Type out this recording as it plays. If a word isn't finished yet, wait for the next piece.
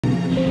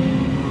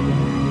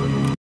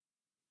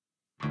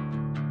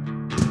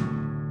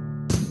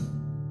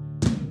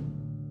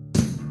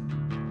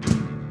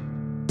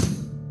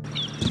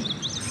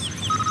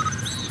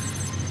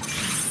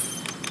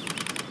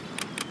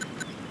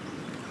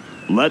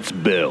Let's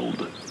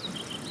build.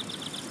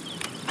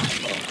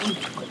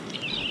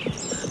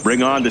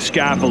 Bring on the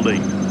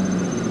scaffolding.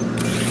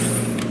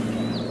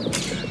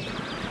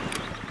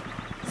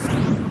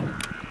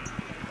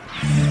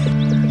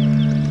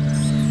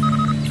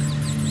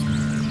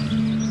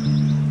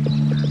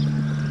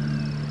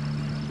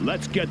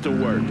 Let's get to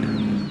work.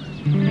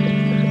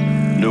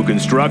 New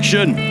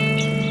construction.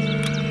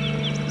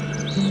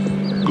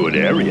 Good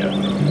area.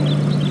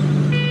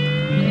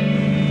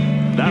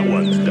 That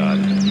one's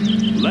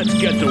done. Let's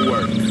get to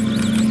work.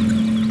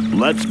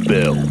 Let's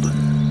build.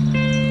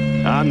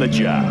 On the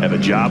job. Have a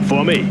job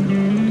for me?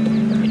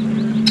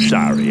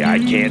 Sorry, I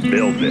can't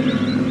build there.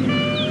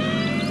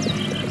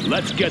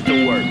 Let's get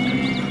to work.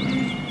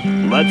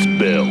 Let's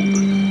build.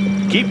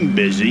 Keep 'em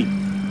busy.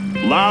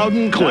 Loud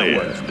and clear.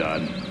 That one's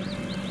done.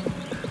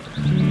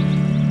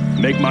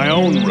 Make my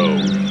own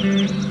road.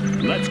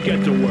 Let's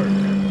get to work.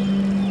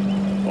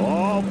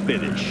 All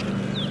finished.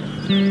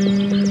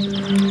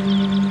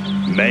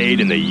 Made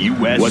in the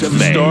U.S. What's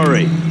the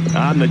story?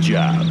 On the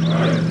job.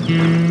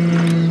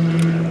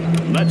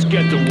 Let's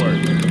get to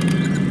work.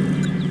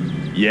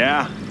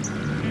 Yeah?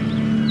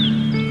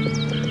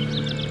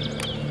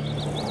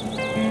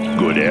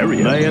 Good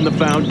area. Laying the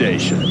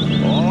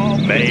foundation. All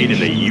made in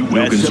the U.S.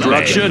 New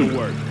construction.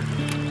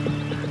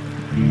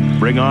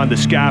 Bring on the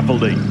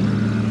scaffolding.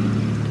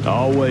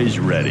 Always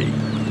ready.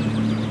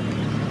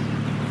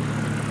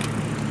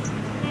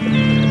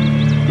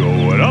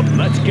 Going up.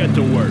 Let's get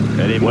to work.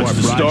 Any more What's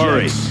the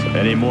projects? Story?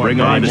 Any more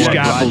Bring on the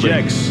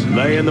scaffoldings.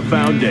 Laying the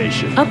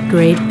foundation.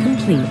 Upgrade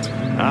complete.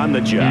 On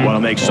the job. Want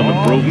to make some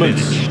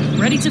improvements? Finished.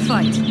 Ready to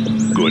fight.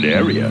 Good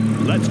area.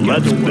 Let's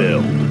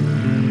build.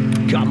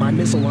 Got my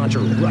missile launcher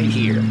right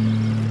here.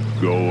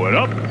 Going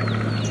up.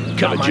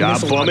 Got a job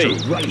for me.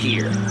 Right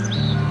here.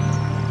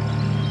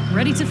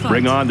 Ready to fight.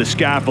 Bring on the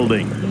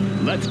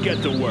scaffolding. Let's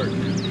get to work.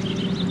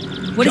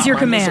 What is your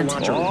command?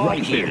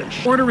 Right here.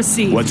 Order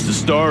received. What's the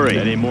story?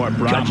 Any more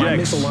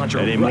projects?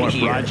 Any more right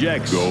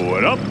projects?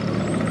 Going up.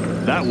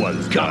 That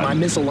one's Got done. my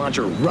missile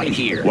launcher right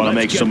here. Want to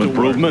make some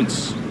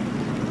improvements?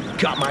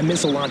 Got my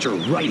missile launcher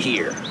right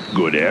here.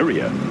 Good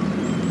area.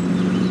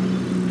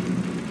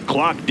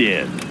 Clocked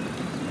in.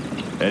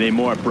 Any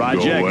more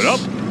projects? Going up.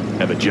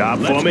 Have a job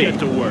for me? Let's get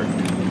to work.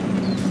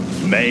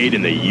 Made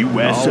in the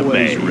U.S. of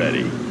A.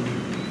 Ready.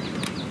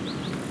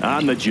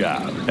 On the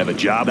job. Have a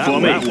job for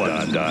me? That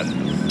one's done.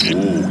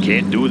 Ooh,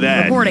 can't do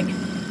that. Reporting.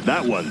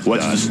 That one's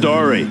What's done. The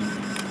story?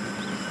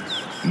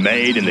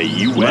 Made in the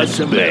U.S.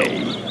 of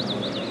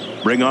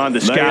A. Bring on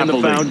the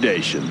scaffolding. The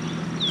foundation.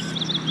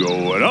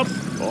 Going up.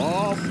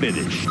 All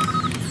finished.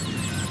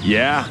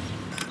 Yeah.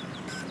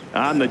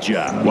 On the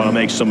job. Want to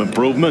make some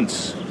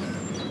improvements?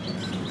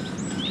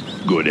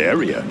 Good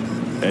area.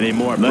 Any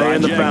more projects?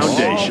 Laying the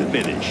foundation. All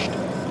finished.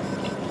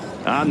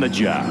 On the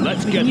job.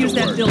 Let's get to work. Use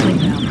that building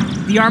now.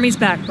 The Army's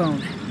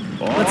backbone.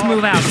 Let's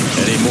move out.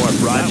 Any more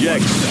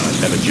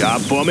projects? Have a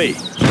job for me?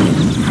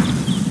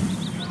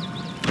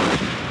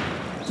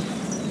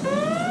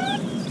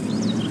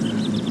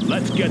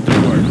 Let's get to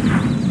work.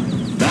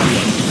 That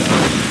one's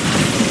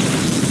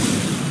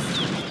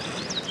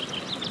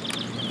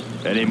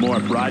done. Any more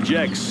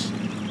projects?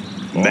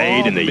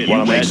 Made in the U.S.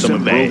 Want to make some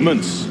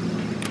improvements?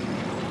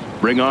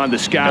 Bring on the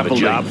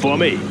scaffolding. Have a job for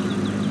me?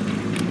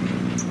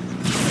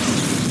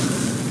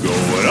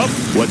 Going up.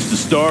 What's the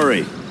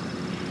story?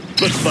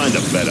 Let's find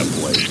a better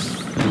place.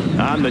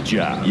 On the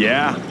job.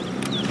 Yeah?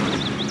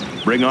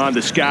 Bring on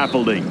the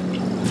scaffolding.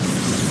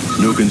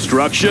 New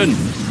construction.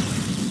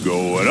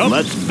 Going up.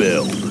 Let's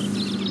build.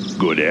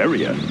 Good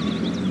area.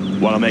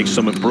 Want to make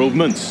some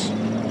improvements?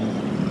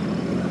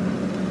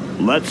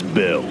 Let's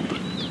build.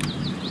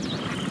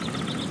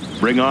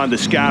 Bring on the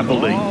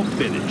scaffolding. All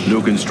finished.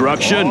 New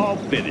construction. All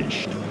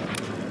finished.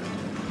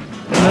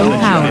 Low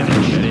power.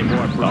 Any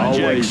more projects?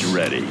 Always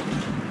ready.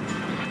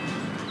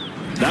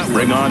 That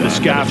Bring on the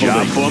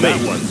scaffolding for me.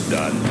 That one's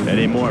done.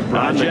 Any more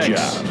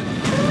projects?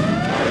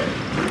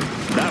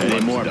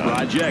 Any more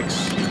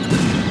projects?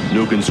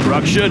 New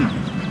construction.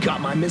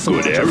 Got my missile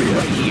Good launcher area.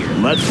 right here.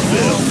 Let's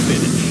build.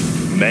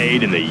 Finish.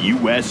 Made in the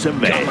U.S.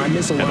 of A. Got my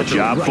missile Have a launcher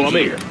job right for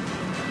me? here.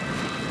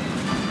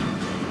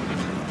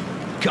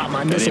 Got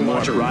my missile Any more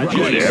launcher projects?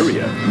 right Good here.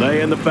 area.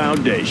 Laying the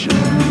foundation.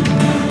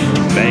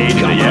 Made in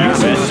Got the my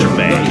U.S. missile of launcher A.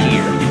 right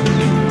here.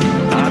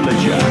 On the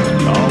job.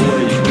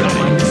 Always Got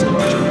my missile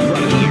launcher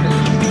right here.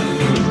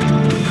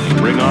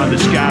 Bring on the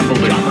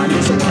scaffolding. Got my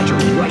missile launcher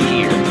right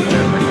here.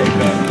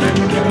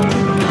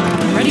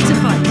 Ready to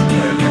fight.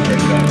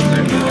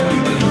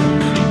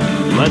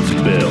 Let's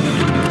build.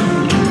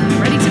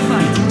 Ready to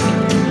fight.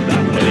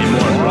 Any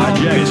more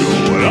projects?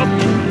 What up?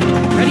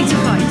 Ready to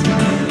fight.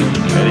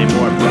 Any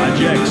more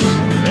projects?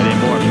 Any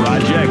more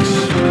projects?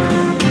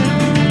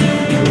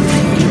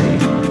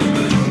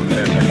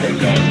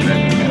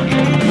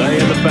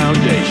 Laying the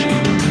foundation.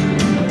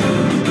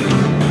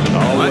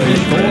 Always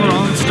Lightning 4 ready.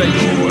 on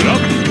station. What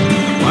up?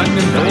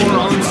 Lightning 4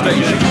 on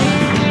station.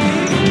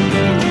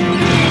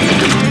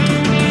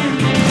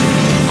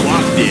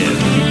 Clocked in.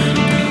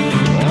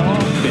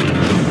 All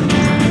finished.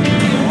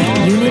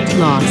 Unit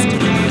lost.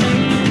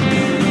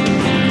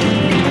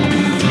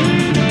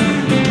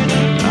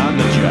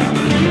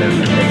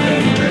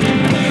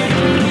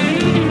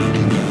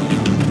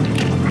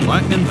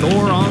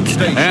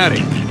 station.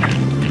 Howdy.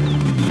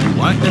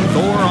 Lightning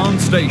Thor on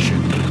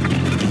station.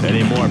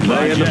 Any more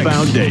laying the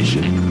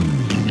foundation?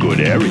 Good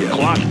area.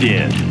 Clocked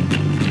in.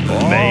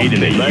 Made in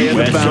the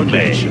U.S.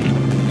 foundation.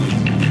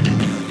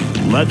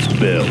 Let's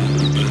build.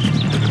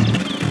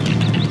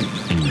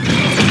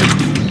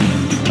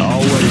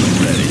 Always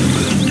ready.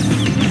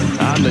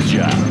 On the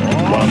job.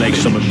 Want to make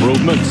some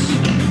improvements?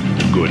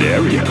 Good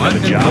area. Have a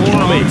Lightning job Thor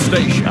for me. on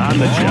station. On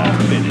the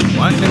job. Finish.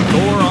 Lightning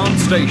Thor on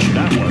station.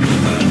 That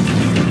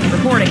one.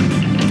 Reporting.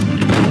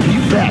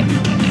 You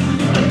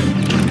bet.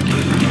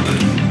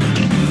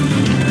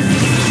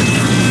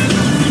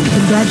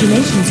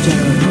 Congratulations,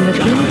 General. You have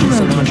Got been my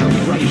missile promoted. launcher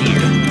right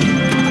here.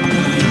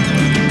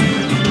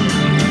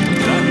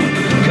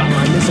 Got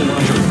my missile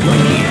launcher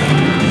right here.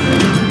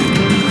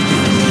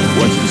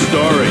 What's the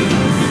story?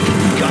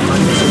 Got my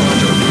missile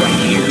launcher right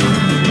here.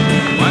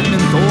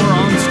 Lightning Thor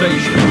on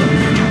station.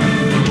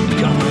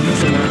 Got my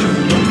missile launcher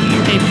right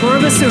here. A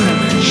Purvasuna.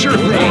 Sure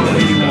thing.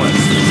 Waiting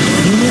once.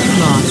 Unit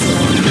lost.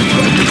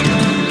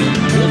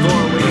 Hold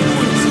on, waiting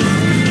once.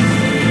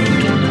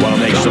 Want to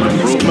make some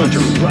improvements?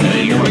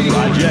 Any more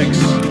projects?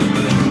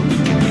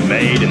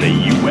 Made in the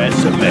U.S.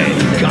 of A.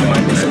 Got my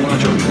missile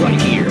launcher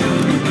right here.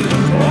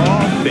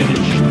 All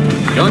finished.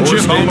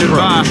 Gunship on the approach.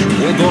 Got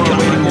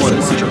my missile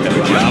launcher Have a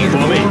right job here.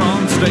 for me. Thor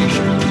on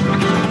station.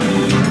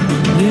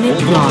 Unit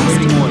Hold on, lost.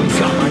 waiting once.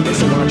 Got my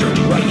missile launcher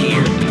right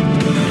here.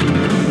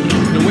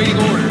 Awaiting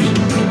orders.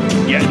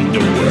 Getting to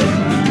work.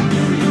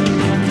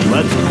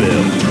 Let's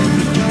build.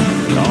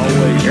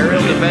 Always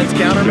Aerial ready. defense New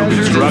countermeasures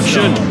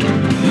construction.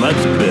 installed.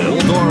 Let's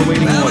build. Hold on,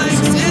 waiting once.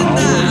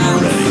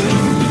 Always ready.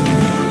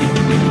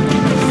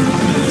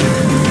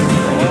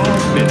 All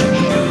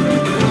finished.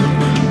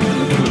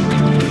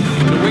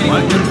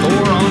 Lightning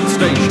Thor on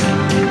station.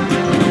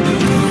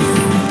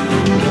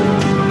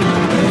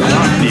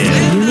 Locked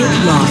in. Unit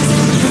lost.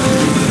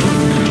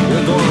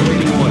 Hold on,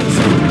 waiting once.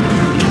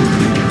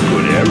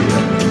 Good area.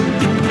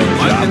 Have a job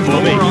Lightning for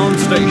me. Thor on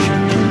station.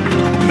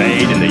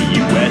 Made in the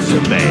U.S.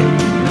 of A.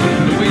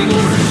 Awaiting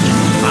orders.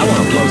 I want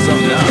to blow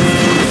something up.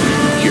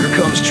 Here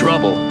comes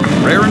trouble.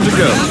 Raring to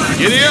go.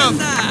 Giddy up.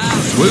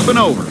 Swooping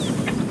over.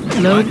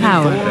 Low Lightning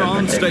power. Thor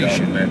on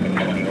station.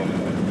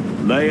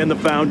 Laying the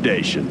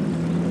foundation.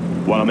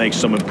 Want to make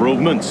some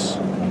improvements?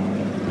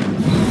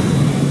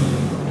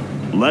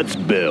 Let's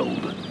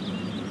build.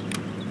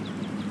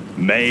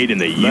 Made in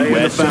the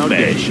U.S.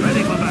 foundation.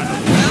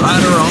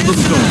 Rider on the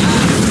storm.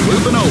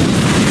 Swooping over.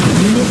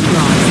 Unit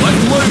lost.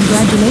 Letting loose.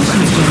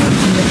 Congratulations, General.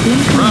 You have been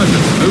promoted.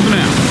 Roger. Moving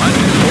out.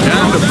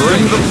 Time to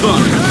bring the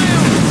thunder.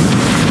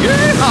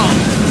 Yeehaw!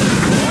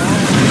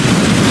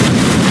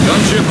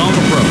 Gunship on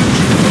approach.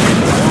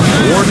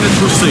 Coordinates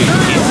received.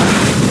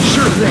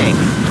 Sure thing.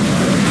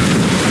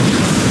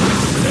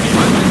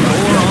 Lightning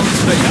Thor on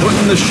station.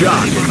 Putting the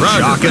shock.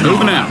 Roger.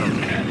 Moving out.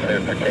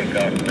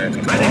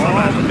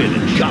 All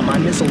finished. Got my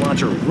missile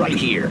launcher right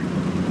here.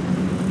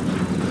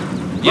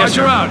 Yes,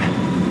 you're out.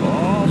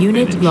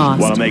 Unit Want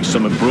to lost. make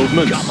some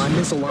improvements? Got my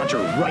missile launcher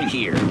right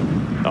here.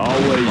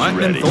 Always Lightning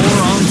ready. Thor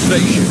on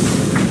station.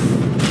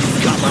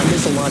 Got my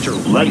missile launcher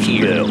right Let's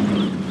here.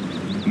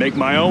 build. Make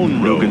my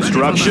own new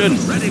construction.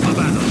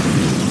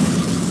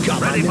 Got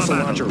my missile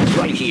launcher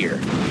right here.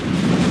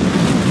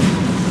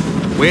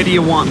 Where do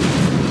you want me?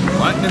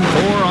 Lightning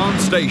Thor on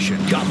station.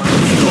 Got my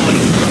missile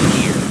launcher right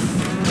here.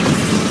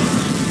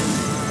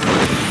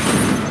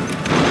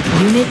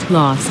 Unit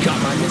lost.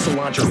 Got my missile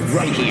launcher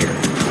right here.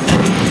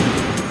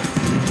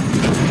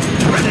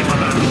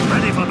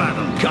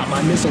 Got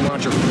my missile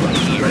launcher right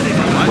here.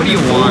 What do you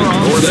want?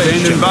 Thor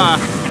standing by.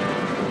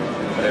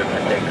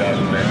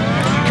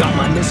 Got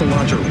my missile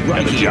launcher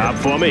right Have a here. job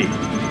for me?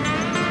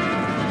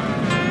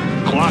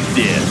 Clocked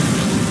in.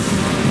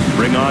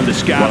 Bring on the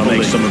scaffolding.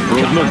 Make some Got my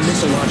improvements.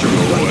 missile launcher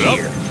Going right up.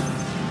 here.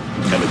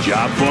 Have a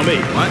job for me?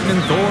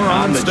 Lightning Thor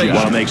on On the job. Want to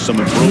station. make some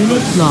Unit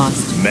improvements?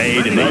 lost.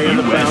 Made in the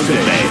U.S.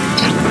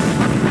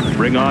 of A.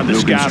 Bring on the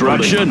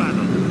construction.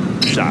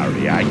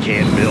 Sorry, I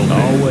can't build it.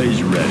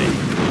 Always ready.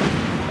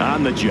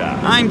 On the job.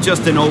 I'm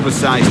just an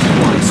oversized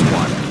fly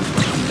swatter.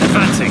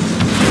 Advancing.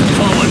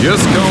 Forward.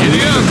 Just go.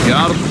 Giddy up.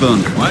 God of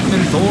thunder.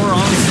 Lightning Thor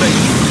on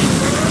station.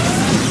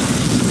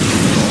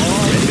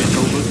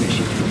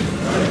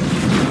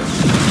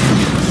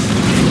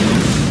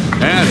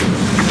 Howdy.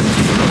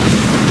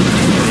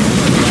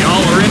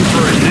 Y'all are in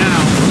for it now.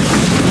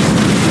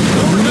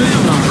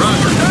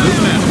 Roger.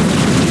 Moving out.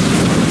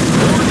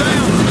 Four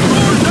down.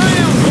 Four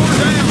down. Four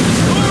down.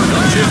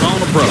 Gunship on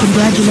approach.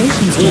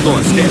 Congratulations, Hold General.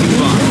 on. Standing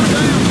by.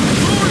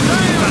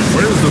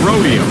 Where's the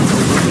rodeo?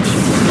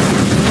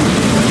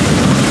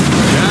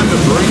 Time to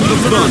bring the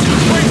thunder.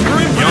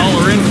 Y'all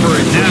are in for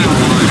it now.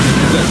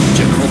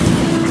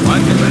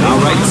 All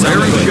right, there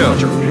we go.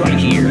 Right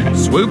here.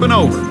 Swooping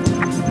over.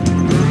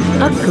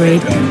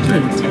 Upgrade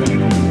complete.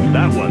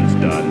 That one's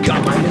done.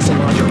 Got my missile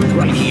launcher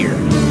right here.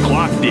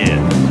 Clocked in.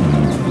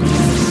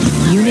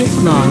 Unit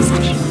lost.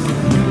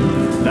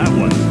 That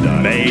one's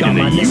done. Made Got in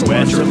my the missile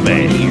U.S. launcher of A.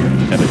 right here.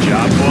 Have a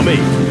job for me?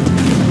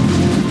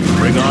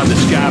 Bring on the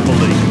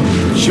scaffolding.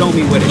 Show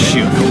me where to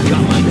shoot.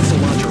 Got my missile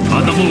launcher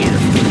On the move.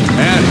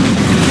 At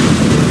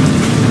it.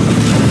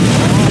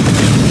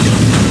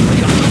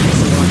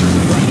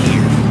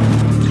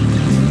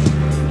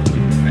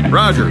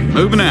 Roger,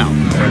 moving out.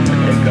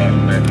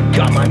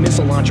 Got my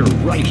missile launcher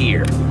right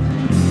here.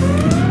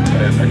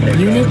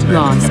 Unit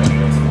lost.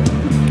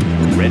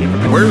 Ready for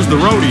Where's the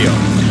rodeo?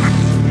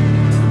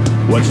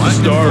 What's the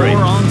Lightning story?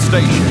 4 on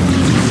station.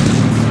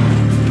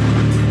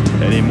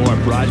 Any more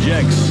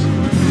projects?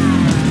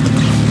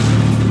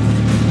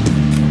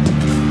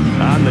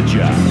 On the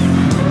job.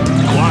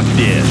 Clocked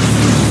in.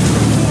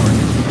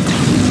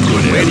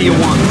 Good Where do you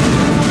area. want it?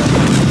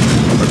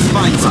 Let's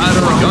find some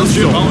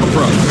gunship on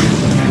approach.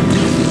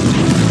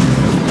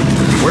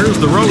 Where's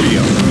the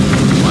rodeo?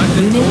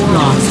 Lightning Unit 4 on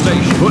lost.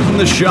 station. Putting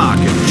the shock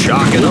and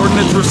shocking.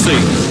 Coordinates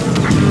received.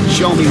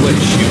 Show me where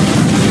to shoot.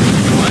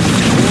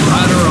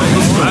 Rider on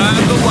the side.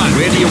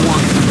 Where do you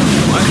want it?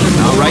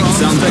 All right,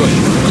 sounds good.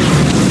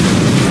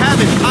 Have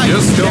it.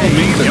 Just don't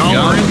need the y'all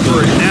are in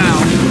for it now.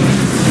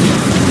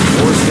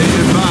 Or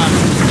standing by.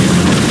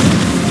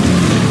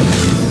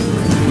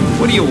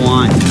 What do you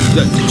want?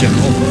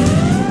 General.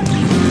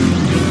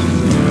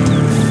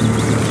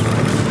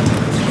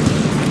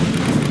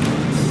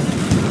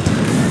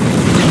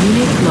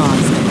 Unit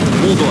lost.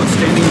 Bulldog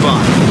standing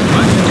by.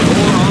 Lightning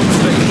 4 on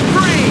station.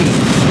 Free!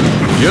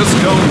 Just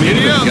go meet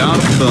the God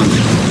of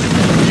Thunder.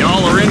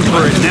 Y'all are in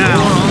for it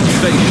now. 4 on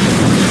station.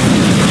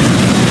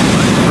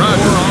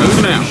 Roger,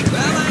 moving out.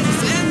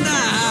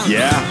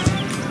 Yeah.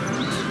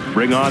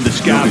 Bring on the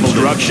scaffold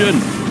construction.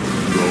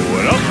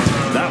 Going up.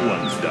 That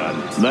one's done.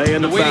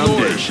 Laying the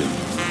foundation.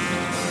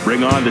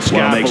 Bring on the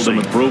scaffolding. Make some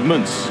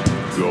improvements.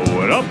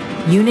 Going up.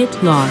 Unit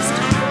lost.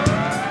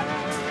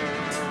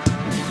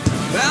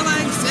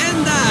 Phalanx in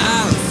the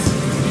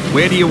house.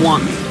 Where do you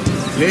want me?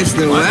 Place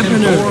the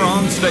Lightning 4 weaponry.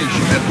 on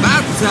station.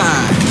 About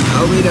time.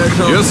 I'll be there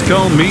till Just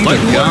call me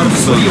the God of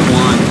Thunder. What do you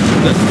want?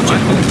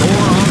 Lightning 4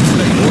 on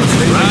station.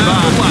 Standing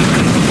by.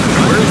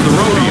 Where's the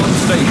rodeo?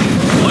 Station.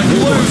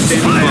 Lightning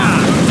standing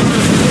by.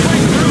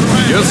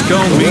 Just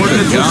call me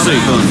the God of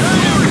Thunder.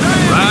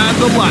 Ride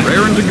the light.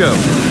 Raring to go.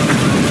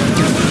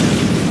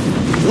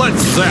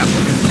 Let's zap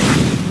it.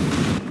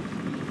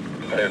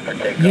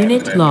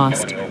 Unit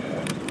lost.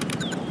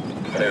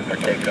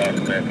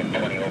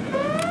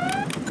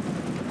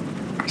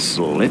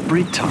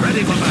 Slippery tongue.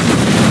 Ready for battle.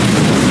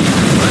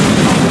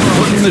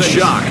 Putting the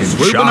shock and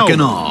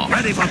shocking off.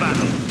 Ready for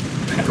battle.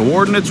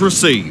 Coordinates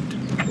received.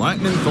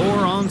 Lightning Thor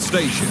on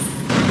station.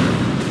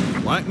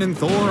 Lightning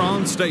Thor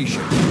on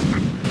station.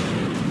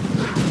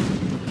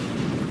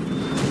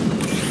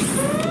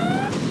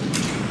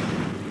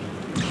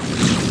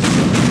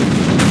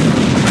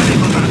 Ready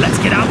for battle. Let's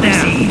get out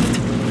there. Received.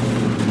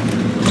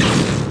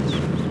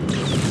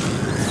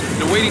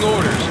 Awaiting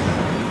orders.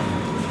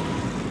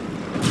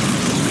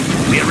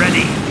 We're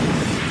ready.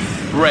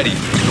 Ready.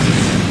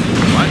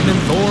 Lightning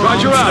Thor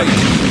Roger on out.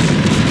 station.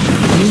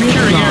 Unit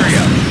Securing lost.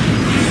 area.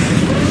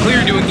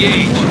 Clear to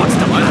engage. What's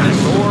the Lightning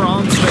plan? Thor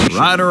on station.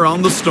 Rider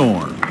on the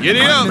storm.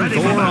 Giddy up.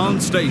 Lightning Thor on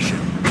station.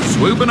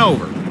 Swooping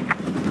over.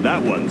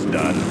 That one's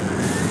done.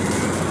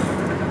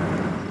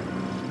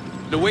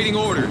 Awaiting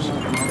orders.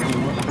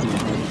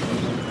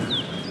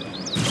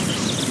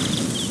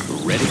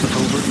 Ready for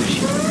covert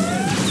mission.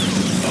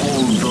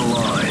 Hold the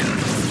line.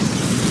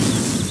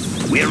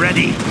 We're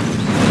ready.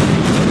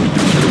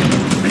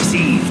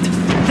 Received.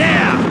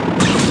 There.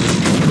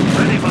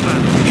 Ready for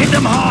battle. Hit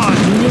them hard.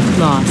 Unit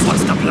lost.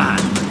 What's the plan?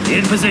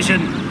 In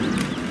position.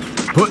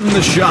 Putting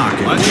the shock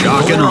and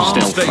shocking Thor off.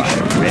 on station.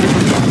 Ready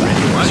for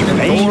battle.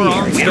 Lightning Thor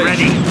on We're station.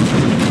 ready.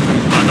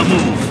 On the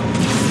move.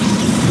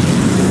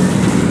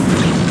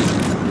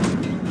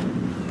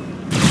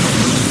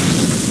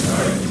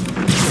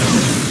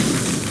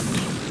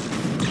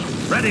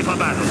 Ready for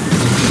battle.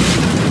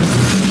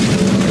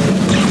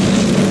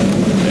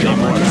 Any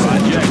more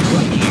projects?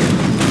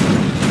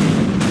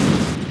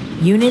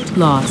 Unit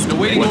lost.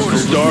 Awaiting What's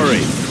the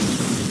orders. story?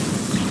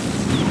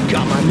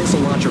 Got my missile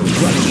launcher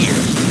right here.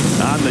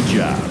 On the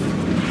job.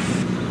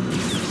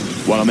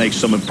 Want to make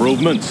some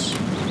improvements?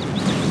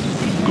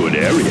 Good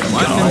area.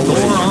 Lightning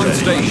Thor on Ready.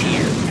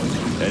 station.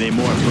 Any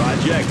more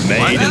projects? Made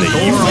in Lightning the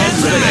Thor on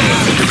USA.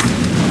 station.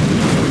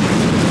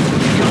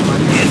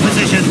 In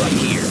position. Right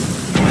here.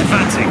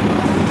 Advancing.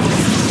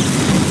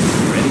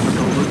 Ready for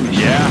covert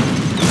mission. Yeah.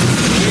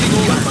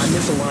 Got my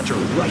missile launcher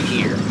right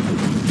here. On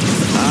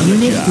the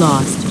Unit job.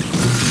 lost.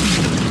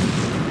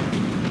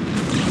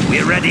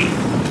 We're ready.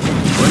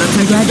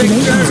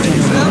 Congratulations,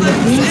 General.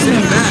 Please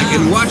Sit back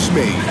and watch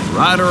me.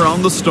 Rider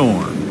on the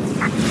storm.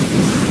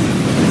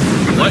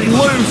 Letting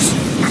loose.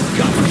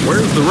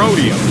 Where's the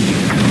rodeo?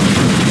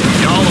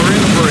 Y'all are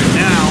in for it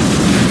now.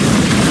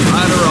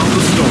 Rider on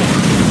the storm.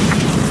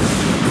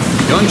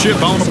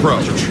 Gunship on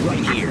approach.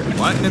 Right here.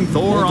 Lightning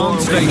Thor on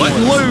station.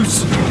 Letting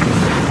loose.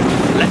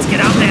 Let's get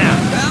out there.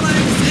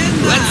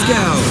 Let's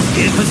go.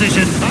 In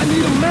position.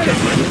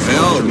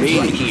 Fell me.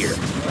 Right here.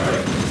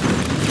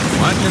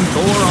 Lightning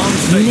Thor on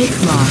Unit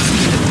station. lost.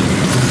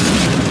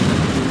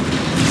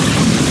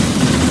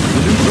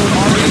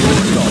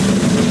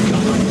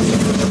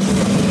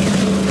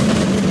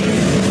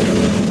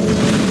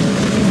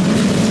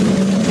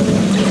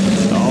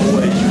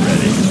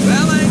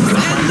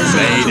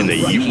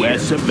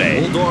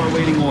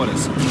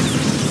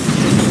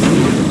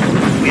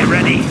 Get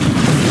ready.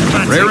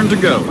 Raring to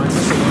go.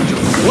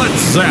 Let's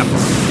zap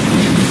 'em.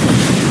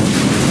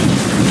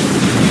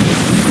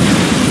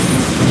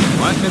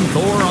 Lightning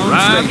Thor on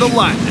Ride the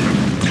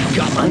lightning.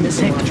 Got my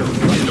missile launcher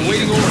right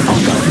Awaiting here.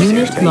 orders.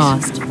 Unit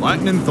lost.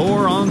 Lightning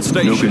Thor on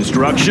station. New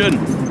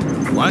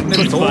construction. Lightning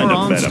Let's Thor find a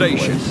on better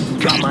station.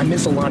 place. Got my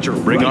missile launcher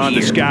Bring right on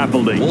here. the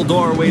scaffolding.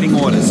 Waldor awaiting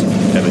orders.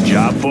 Have a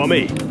job for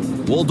me.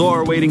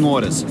 Waldor awaiting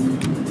orders.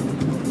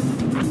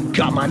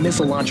 Got my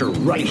missile launcher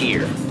right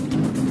here.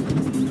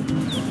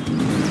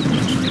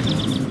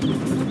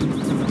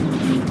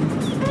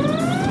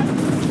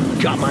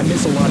 Got my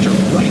missile launcher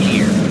right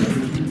here.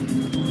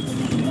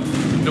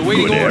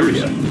 Awaiting Good orders.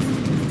 area.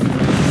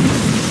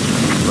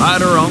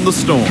 Rider on the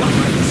storm. Got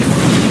my missile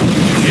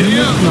launcher. Giddy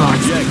up.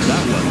 Lost. Projects,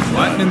 that one's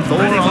Lightning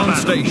Thor on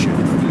station.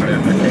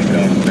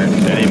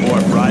 Any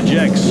more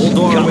projects? Waldor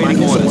Got my awaiting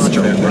missile orders.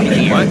 launcher right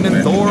here. Lightning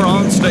Thor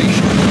on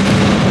station.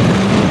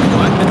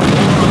 Lightning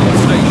Thor on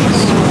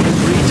station.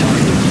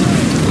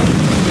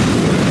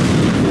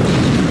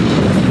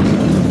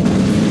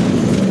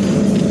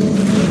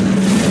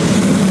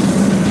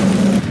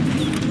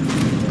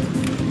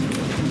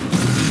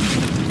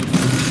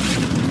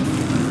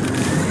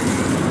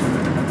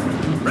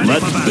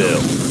 Let's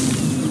build.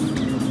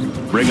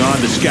 Bring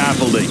on the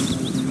scaffolding.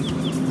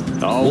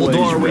 Always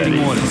Waldor awaiting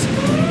ready. orders.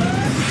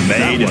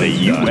 Made in the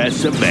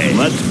U.S. of A.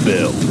 Let's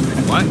build.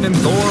 Lightning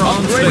Thor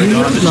on Bring station.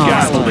 on the Lost.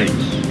 scaffolding.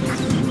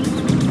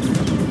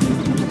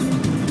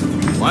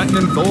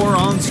 Lightning Thor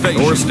on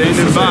station. Thor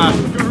standing by.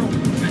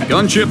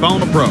 Gunship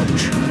on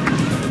approach.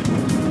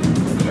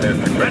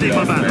 Ready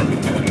for battle.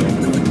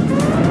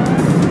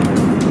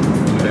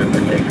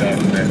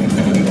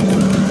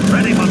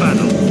 Ready for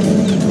battle.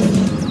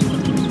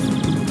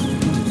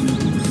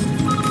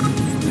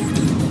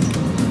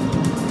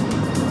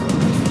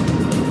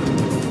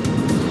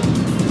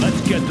 Let's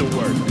get to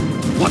work.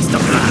 What's the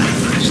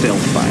plan?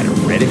 Stealth fighter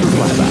ready for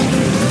flyby.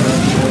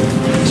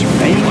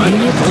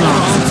 Lightning Thor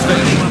on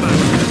station.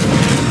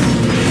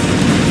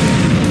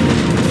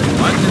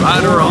 Lightning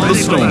Rider on the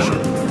storm.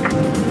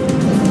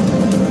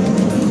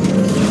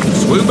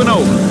 Swooping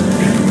over.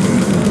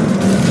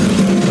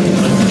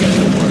 Let's get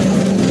to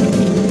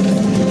work.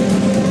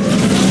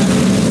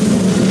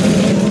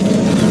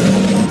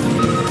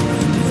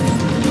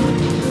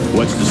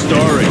 What's the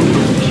story?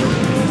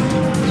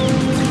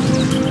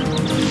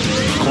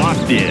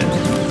 Clocked in.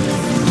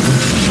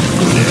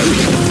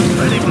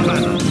 Ready for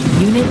battle.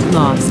 Unit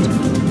lost.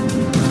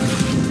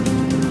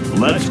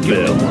 Let's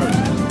build.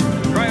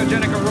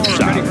 Cryogenic Aurora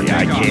ready for Sorry,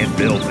 I takeoff. can't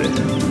build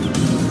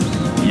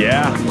it.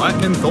 Yeah,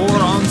 Lightning Thor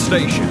on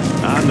station.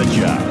 on the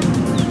job.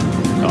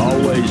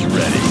 Always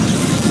ready.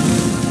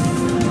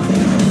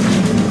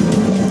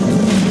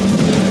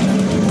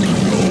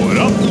 Going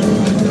up.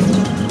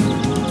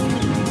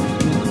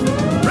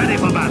 Ready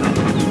for battle.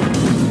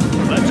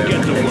 Let's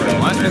get to work.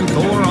 Lightning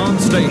Thor on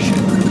station.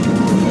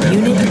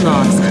 Unit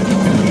lost.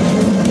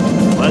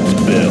 Let's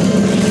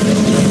build.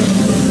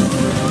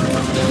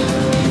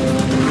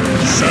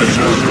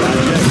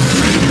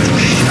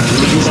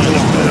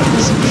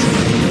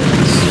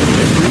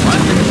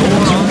 Lightning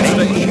Thor on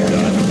station.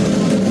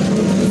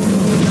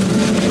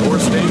 Thor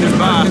standing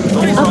by.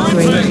 Thor on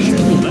Upgrade station.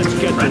 complete. Let's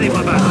get Ready to for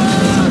work.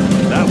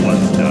 battle. That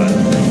one's done.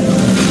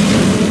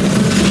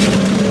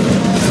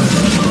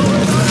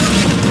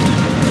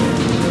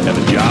 Have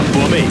a job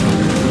for me.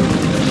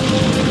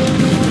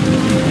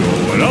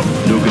 Going up.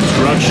 New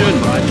construction.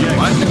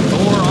 Lightning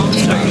Thor on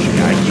station.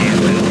 I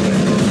can't build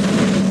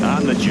it.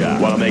 On the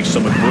job. Want to make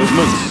some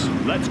improvements?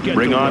 Let's get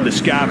Bring on the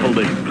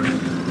scaffolding.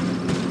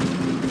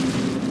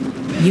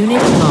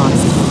 Unit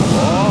lost.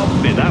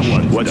 Oh, that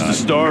one. What's the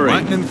story?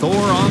 Lightning Thor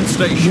on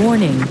station.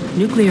 Warning.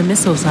 Nuclear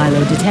missile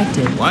silo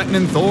detected.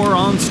 Lightning Thor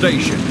on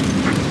station.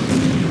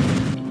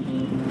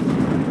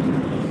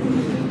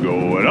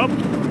 Going up.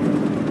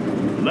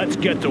 Let's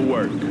get to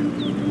work.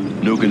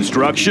 New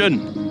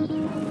construction.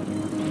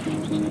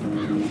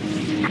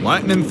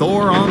 Lightning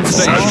Thor on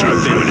station.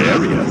 Good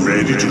area.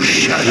 Ready to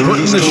shatter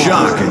Putting the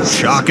shock and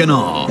shock and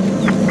awe.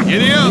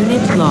 Giddy up.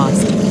 Unit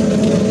lost.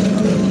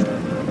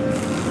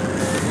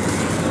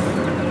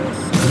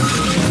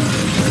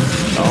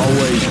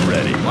 Always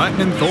ready.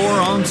 Lightning Thor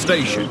on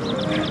station.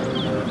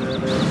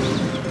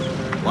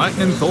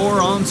 Lightning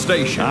Thor on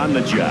station. On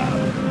the job.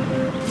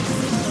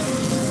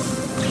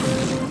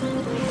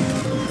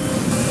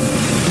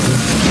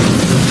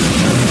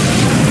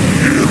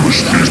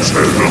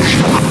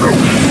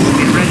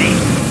 Ready.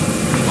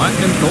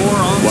 Lightning Thor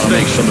on Want to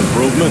make station. some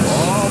improvements?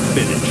 All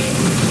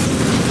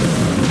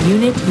finished.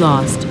 Unit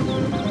lost.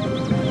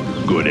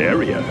 Good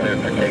area.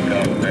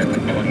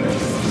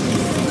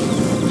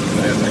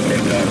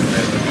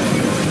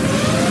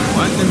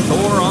 Lightning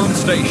Thor on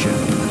station.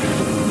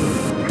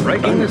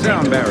 Breaking the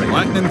sound barrier.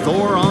 Lightning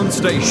Thor on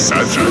station.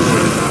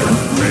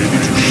 Ready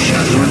to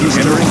shatter the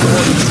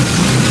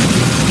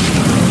storm.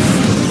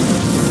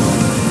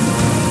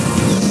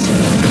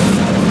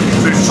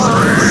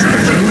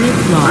 Unit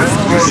lost.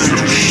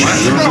 Ready to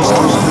shatter the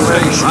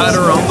storm.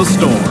 Rider on the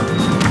storm.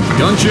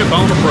 Gunship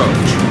on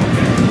approach.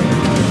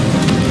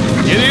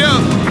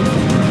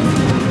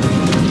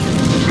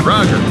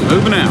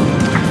 moving out.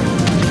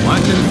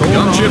 Lightning Thor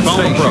gunship on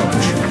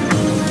approach.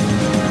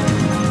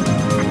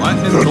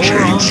 Lightning Thor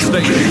on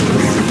station.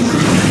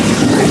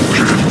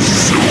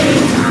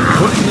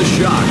 Putting the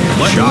shock.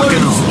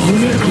 Shocking off.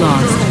 Unit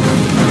lost.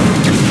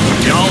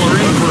 Y'all are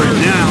in for it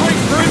now.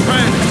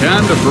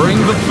 Time to bring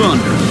the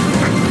thunder.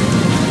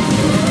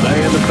 Lay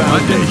in the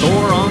Lightning foundation.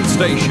 Thor on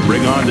station.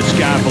 Bring on the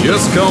scaffold.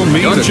 Just call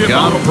me the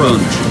god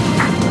approach.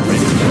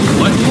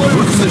 Lightning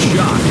puts the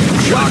shock.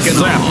 Shocking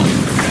off.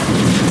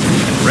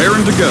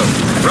 Raring to go.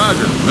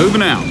 Roger,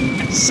 moving out.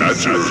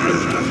 Saturated.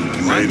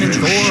 Ready Lightning to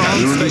Thor on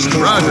shatter the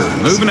station. Roger,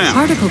 stars. moving out.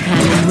 Particle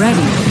cannon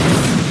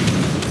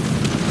ready.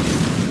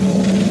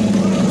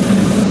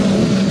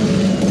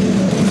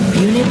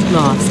 Unit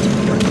lost.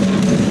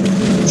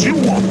 Do you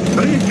want to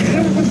play a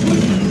game with me?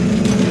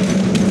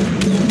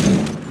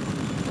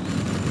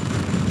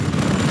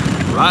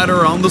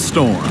 Rider on the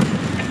storm.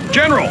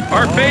 General,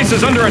 our base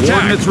is under attack.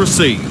 Coordinates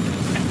received.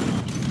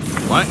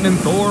 Lightning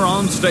Thor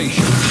on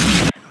station.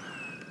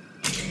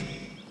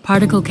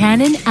 Particle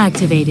cannon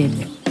activated.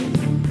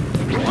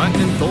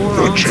 Lightning Thor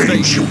The on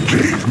change station. you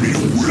gave me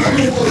will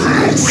be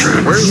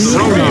broken. Where's the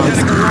rodeo?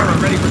 Cryogenic Aurora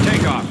ready for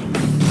takeoff.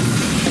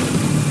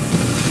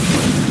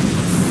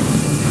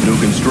 New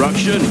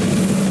construction.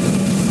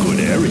 Good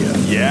area.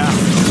 Yeah.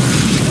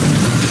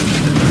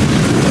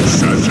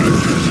 Saturated.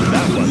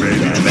 That one Ready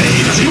to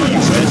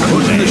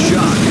Putting the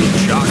shock.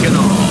 Shocking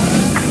off.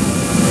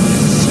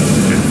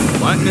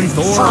 Lightning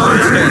Thor on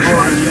station.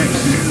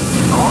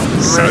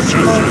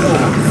 Saturated.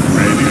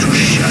 Ready to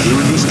shatter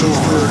the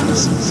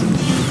stars.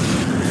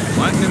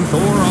 Lightning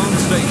Thor on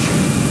station.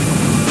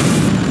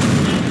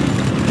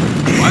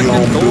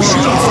 Lightning Thor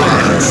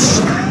on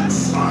station.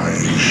 I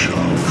shall.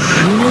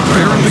 Unit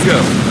Raring to lost. go.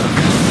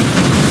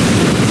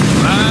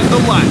 Ride the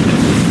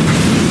lightning.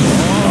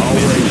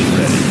 Always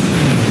ready.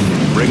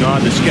 Bring on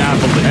the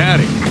scaffolding.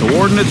 Howdy.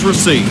 Coordinates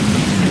received.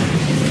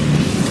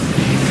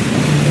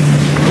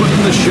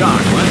 Putting the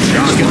shock.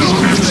 Shocking off.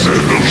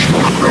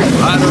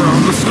 Rider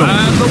on the storm.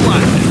 Ride the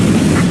lightning.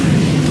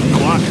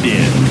 Clocked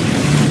in.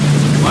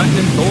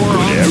 Lightning Thor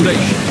on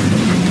station.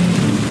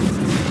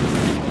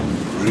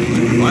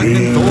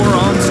 Lightning Thor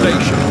on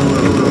station.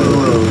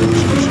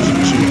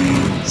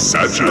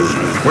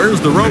 Saturated. Where's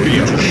the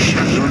rodeo?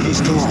 Shatter the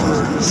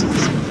stars.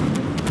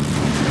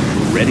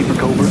 Ready for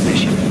covert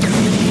mission.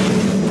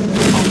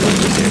 I'll make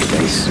this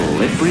airspace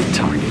slippery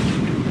target.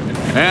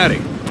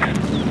 Howdy.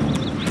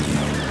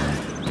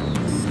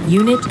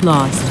 Unit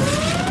lost.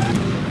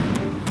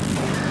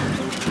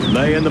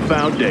 Lay in the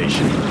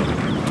foundation.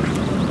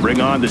 Bring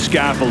on the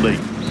scaffolding.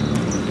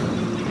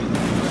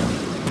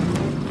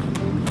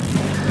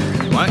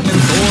 Lightning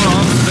Thor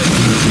on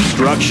station.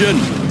 Construction.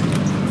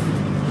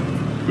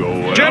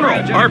 Go General,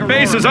 up. our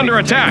base is under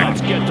attack.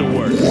 Let's get to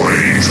work. Wait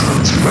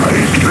until I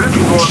get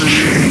those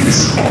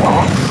chains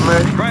off.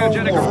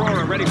 Cryogenic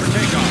Aurora ready for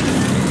takeoff.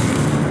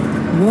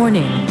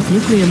 Warning.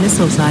 Nuclear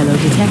missile silo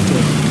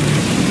detected.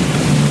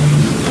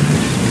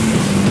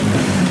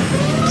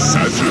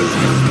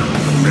 Saturated.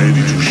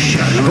 Ready to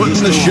shatter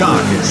Putting the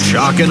shock.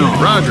 Shocking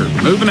off. Roger.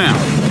 Moving out.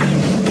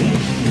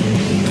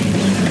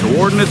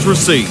 Coordinates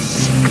received.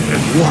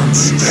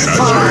 Once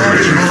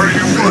saturated.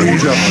 Ready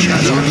to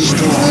shatter the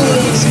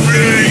stars.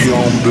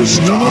 Beyond the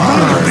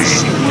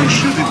stars.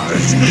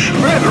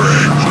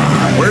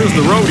 Where's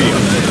the rodeo?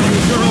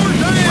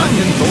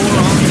 Lightning Thor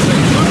on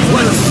station.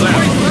 Let's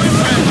zap.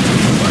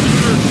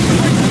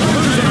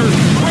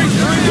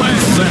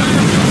 Let's zap.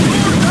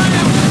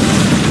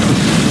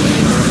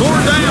 Thor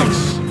down.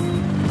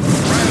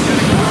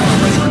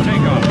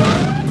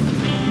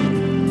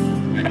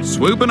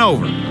 Swooping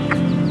over.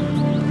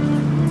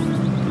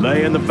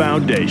 Lay in the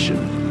foundation.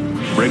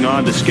 Bring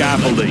on the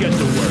scaffolding. Get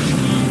to work.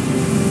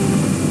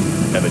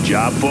 Have a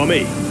job for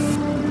me?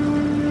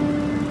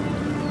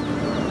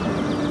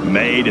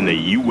 Made in the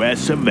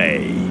U.S. of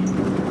A.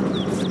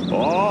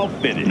 All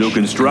finished. New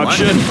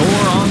construction. Lightning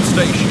Thor on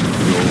station.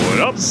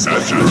 Going up.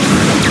 Saturated.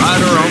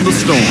 Rider on the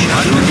storm.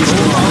 Lightning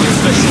Thor on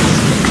station.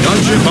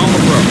 Gunship on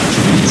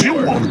approach. Do you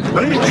want to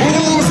play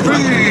full Thor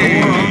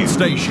speed on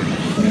station.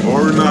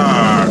 or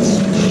not?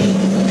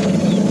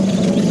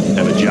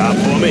 Have a job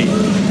for me?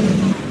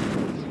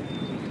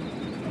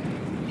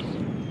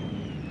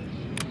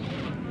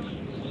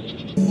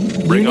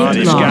 Bring on the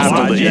Unit lost.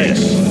 scaffolding. Yes.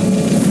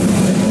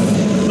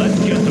 Let's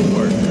get to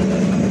work.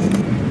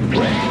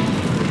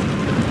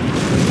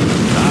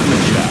 On the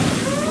job.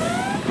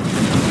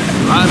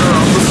 Rider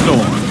on the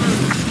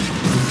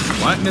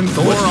storm. Lightning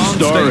Thor What's the on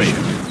story?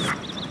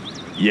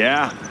 station.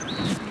 Yeah?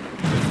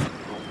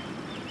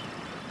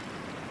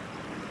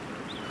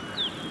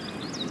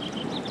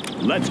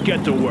 Let's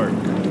get to work.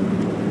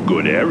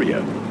 Good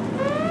area.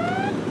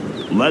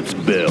 Let's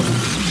build.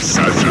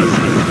 Saturated.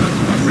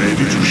 Ready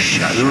to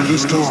shatter the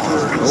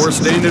stars. Thor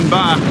standing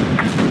by.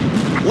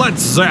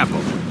 Let's zap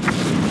him.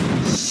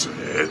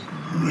 Set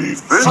me Unit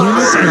free.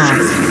 lost.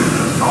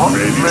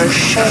 Ready to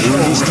shatter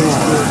the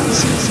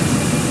stars.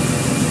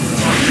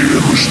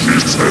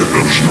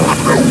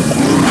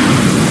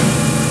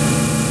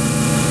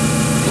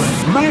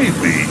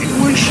 Maybe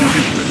we should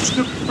invest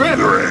a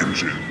better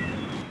engine.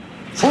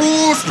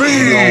 Full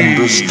speed! Beyond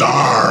the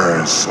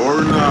stars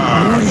or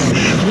not? Warning.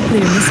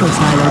 Nuclear missile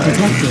silo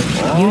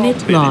detected.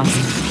 Unit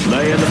lost.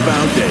 Laying the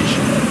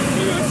foundation.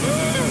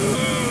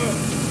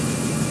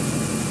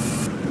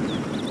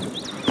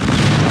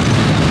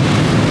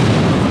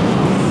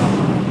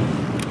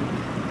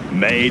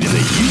 Made in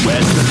the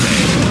U.S.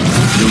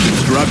 New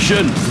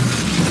construction.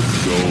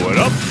 Going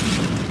up.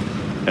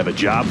 Have a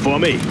job for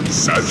me.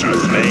 Such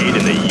as Made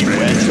in the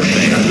U.S.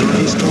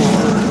 shadowy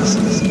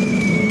stars.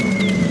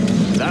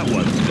 That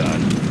one's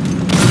done.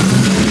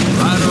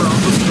 Rider on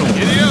the storm.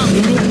 Giddy up!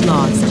 Unit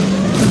lost.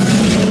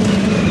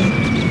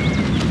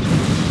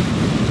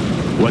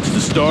 What's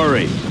the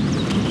story?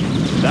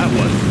 That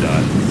one's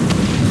done.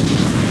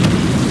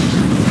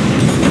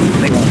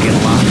 They won't get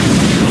a lot.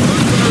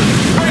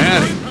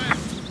 Addy.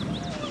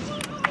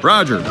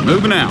 Roger,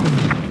 moving out.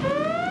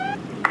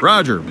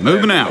 Roger,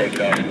 moving out.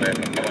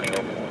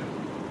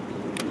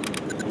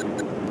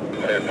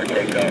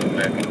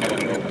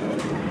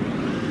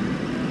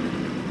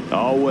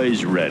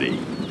 Always ready.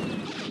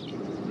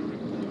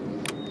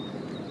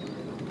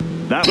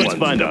 That one's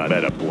find a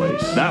better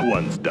place. That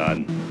one's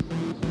done.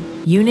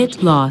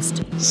 Unit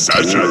lost.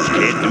 Such as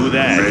Can't do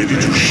that. ready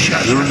to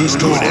shatter the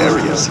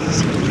stars.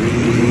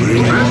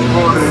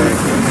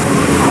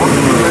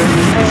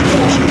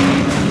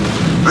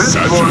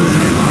 Such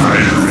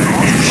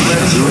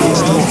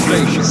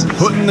Station.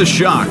 Putting the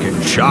shock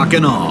and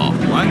shocking off.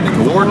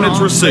 Coordinates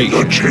received.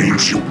 the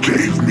chains you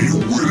gave me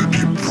will be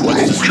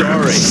What's the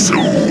broken story?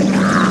 soon.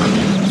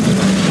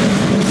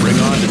 Bring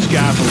on the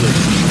scaffolding.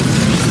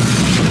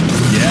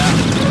 Yeah.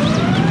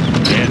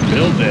 Can't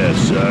build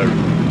this, sir.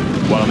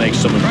 Want to make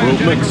some Cryogenic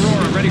improvements?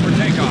 Aurora ready for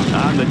takeoff.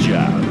 On the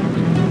job.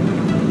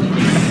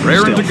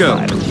 Raring to go.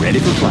 Ready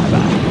for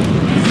flyby.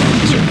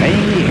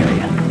 Surveying the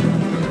area.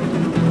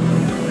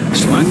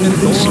 Lightning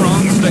Thor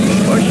on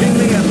station. Pushing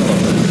the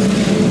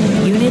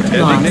envelope. Unit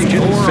lost.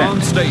 Designation Thor set.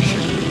 on station.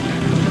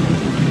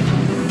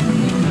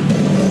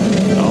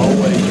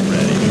 Always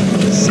ready.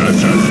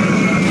 Such as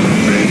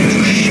ready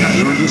to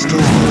shatter the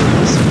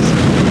stars.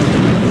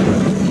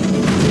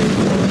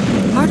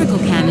 Particle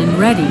cannon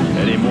ready.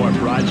 Any more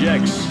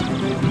projects?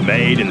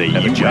 Made in the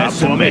U.S. Have a job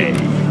for me.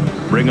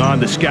 Bring on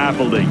the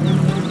scaffolding.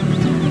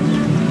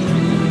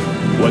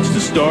 What's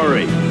the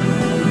story?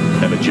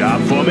 Have a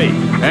job for me.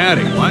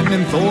 Addy,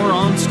 Lightning Thor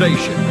on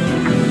station.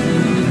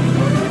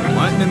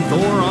 Lightning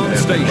Thor on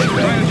station.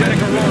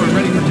 Cryogenic Aurora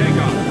ready for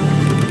takeoff.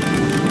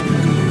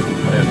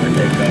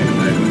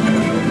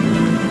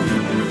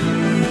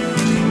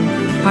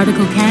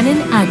 Particle cannon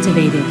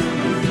activated.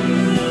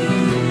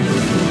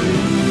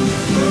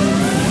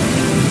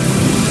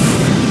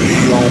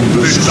 Beyond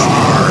the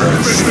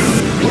stars.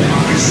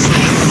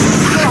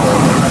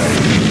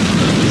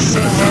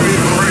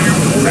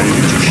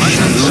 Ready to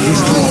shatter the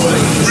stars.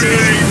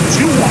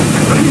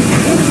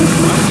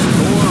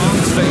 Thor on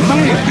station.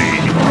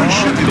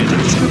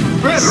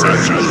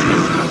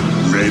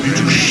 Ready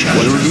to shatter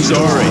What's the the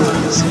story?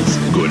 stars.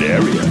 Good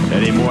area.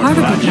 Any more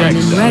Particle projects?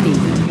 cannon ready.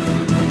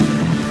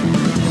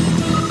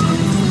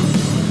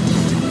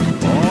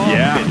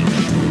 Yeah.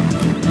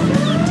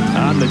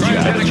 On the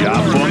job. Have a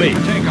job for me.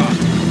 Takeoff.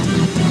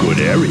 Good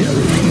area.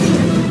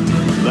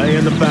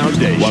 Laying the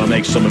foundation. Want to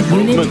make some Unit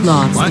improvements?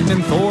 lost.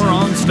 Lightning Thor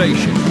on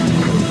station.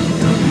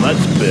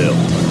 Let's build.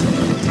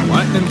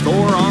 Lightning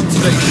Thor on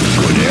station.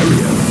 Good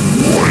area.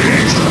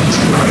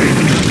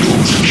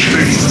 Those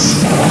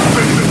chains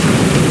open.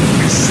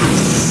 So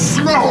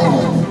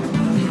slow.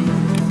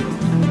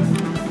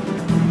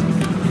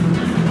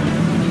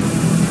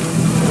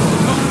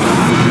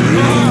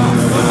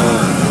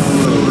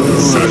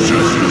 Such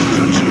as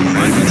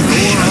ready to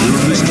shatter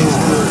the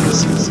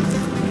stars.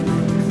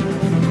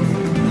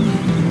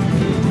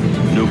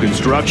 New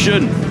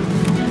construction.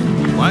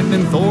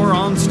 Lightning Thor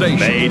on station.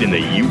 Made in the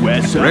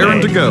U.S.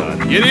 Raring to go.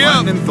 Giddy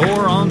up. Lightning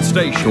Thor on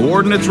station.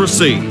 Coordinates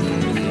received.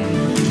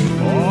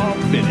 All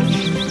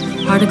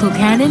finished. Particle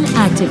cannon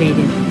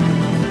activated.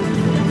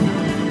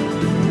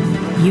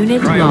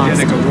 Unit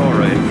Cryogenic lost.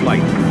 Aurora in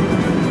flight.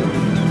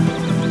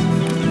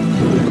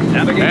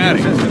 Navigation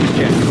Addy. systems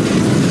check.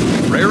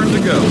 Raring to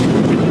go.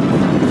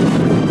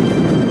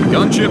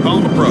 Gunship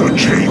on approach.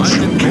 chains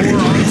Lightning you Thor gave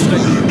on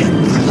station.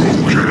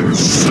 broken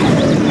soon.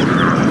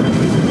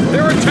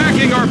 They're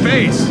attacking our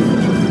base.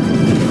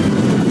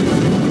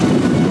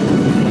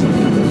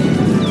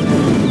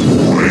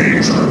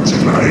 Wait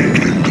until I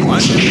get those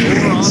Lightning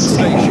Thor on chains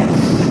station.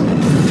 off.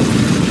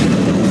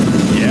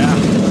 Yeah.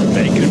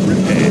 Make it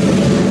repair.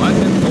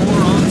 Lightning Thor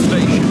on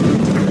station.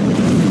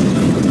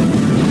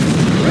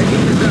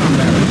 Breaking the ground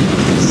barrier.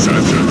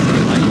 Such a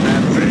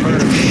ready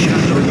to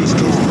shatter the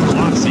stars.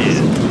 Locked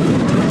in.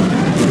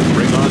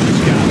 Bring on the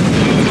scout.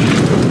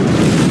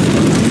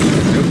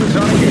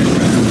 Supersonic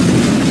aircraft.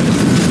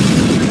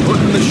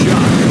 Putting the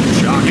shock.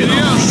 Shocking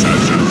off.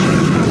 Such a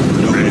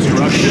No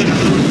construction.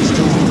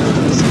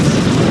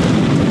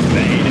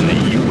 Made in the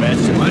U.S.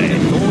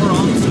 Lightning Thor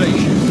on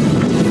station.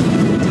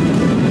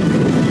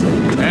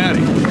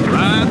 Addy,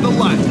 ride the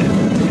lightning.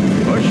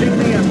 Pushing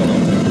the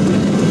envelope.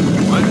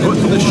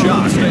 Putting the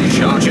shock and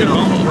shocking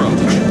on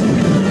approach.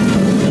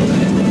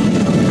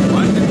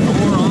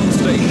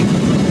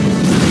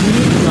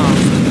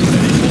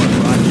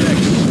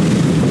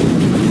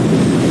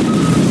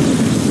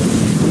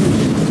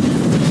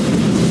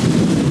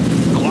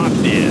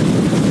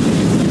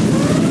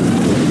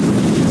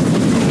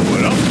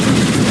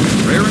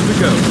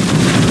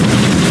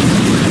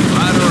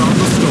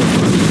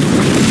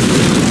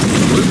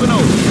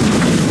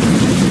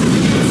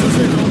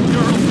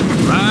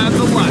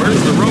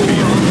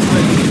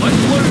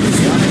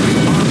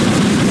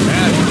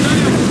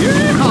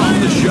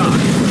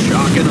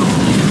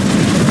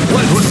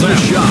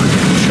 shock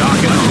and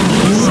shocking on.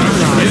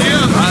 Giddy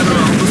up, rider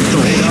on the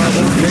storm.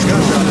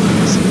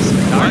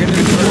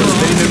 Lightning Thor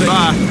standing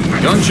by.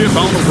 Gunship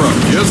on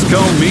approach. Just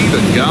call me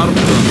the god of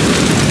thunder.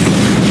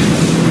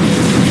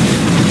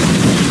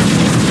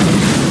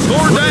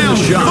 Thor down!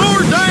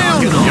 Thor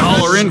down!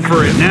 Y'all are in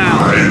for it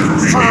now.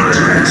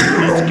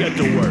 Let's get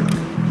to work.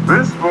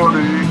 This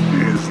body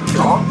is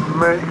not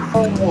made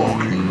for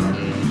walking.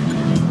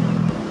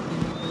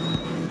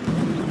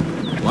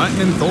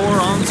 Lightning Thor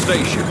on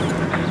station.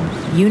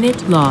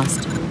 Unit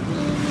lost.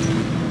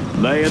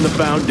 Laying the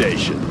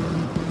foundation.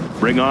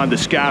 Bring on the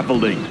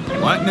scaffolding.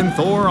 Lightning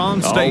Thor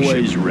on station.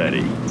 Always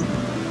ready.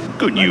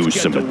 Could use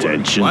some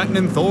attention.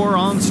 Lightning Thor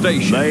on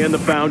station. Laying the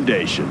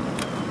foundation.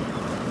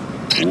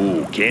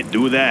 Ooh, can't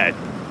do that.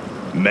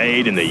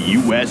 Made in the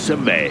US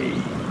of A.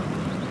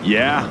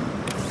 Yeah?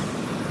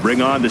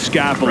 Bring on the Breaking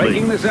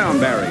scaffolding. the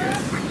sound barrier.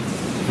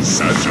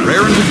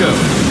 Raring to go.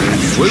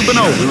 Swooping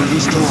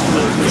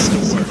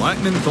over.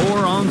 Lightning Thor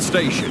on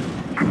station.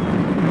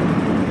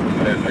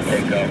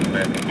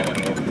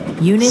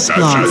 Unit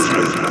lost.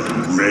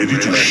 Ready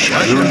to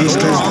shatter Lightning the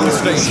Thor on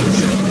stars. station.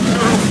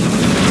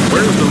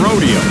 Where's the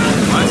rodeo?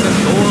 Lightning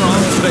Thor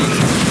on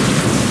station.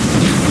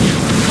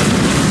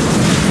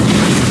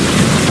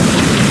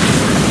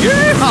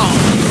 Yeehaw!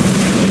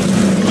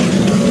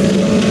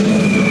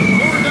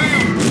 Thor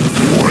down.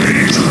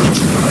 Wait,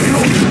 I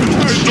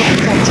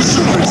don't want to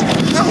see it.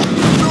 No,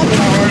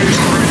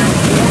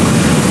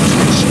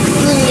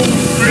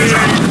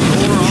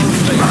 Thor on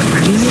station.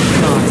 Unit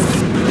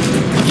lost.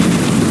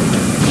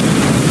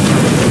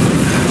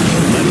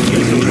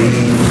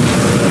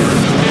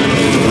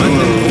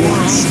 Lightning Thor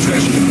on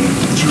station.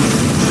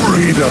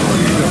 freedom.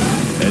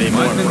 Any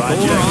more Lightning Thor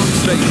on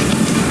projects?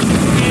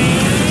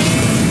 station.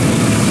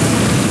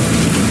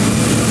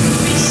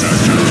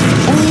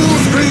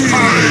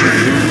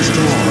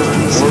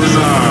 Or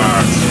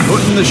not.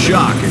 Putting the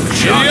shock and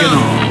shocking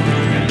on.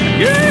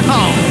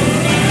 Yeehaw!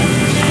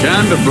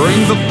 Time to bring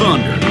the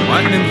thunder.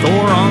 Lightning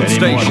Thor on Any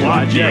station. more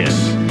projects?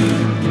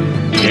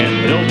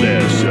 Can't build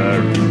this,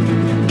 sir.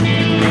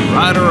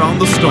 Rider on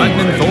the storm.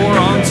 Lightning Thor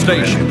on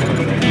station.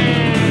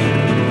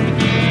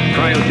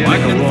 Cryogenic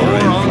Lightning Thor aurora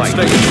in on flight.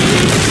 station.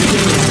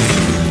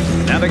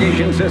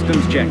 Navigation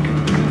systems check.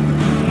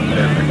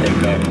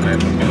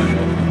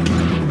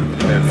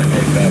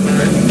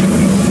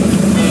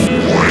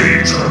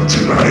 Wait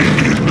until I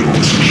get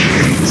those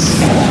chains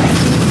off.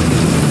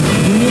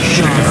 Unit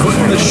lost.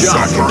 Putting the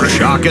shock and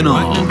shocking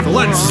on.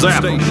 Let's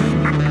zap 'em.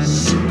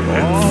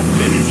 All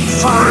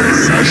finished.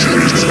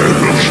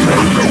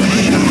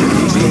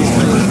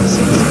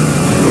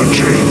 The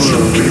chains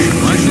are deep.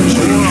 Lightning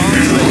Thor on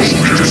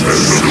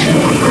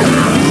station.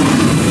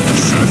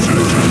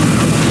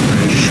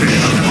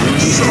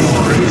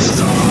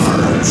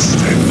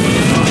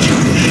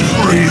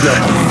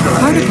 Freedom.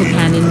 Particle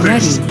cannon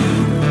ready.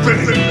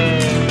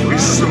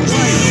 So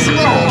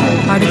slow.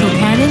 Particle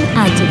cannon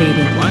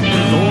activated.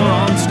 Lightning Thor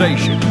on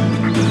station.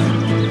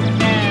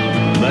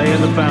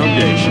 Laying the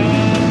foundation.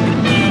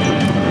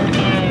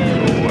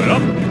 Going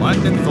up.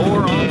 Lightning Thor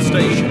on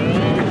station.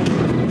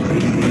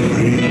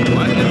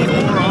 Lightning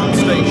Thor on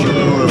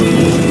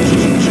station.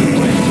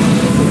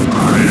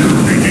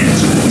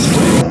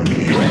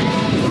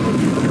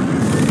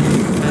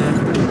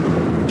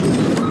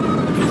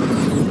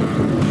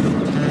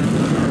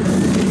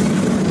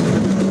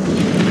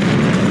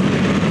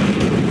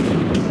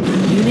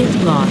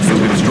 Unit lost.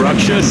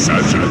 Construction.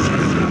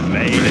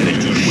 Made in the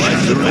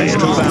US of A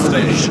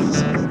foundation.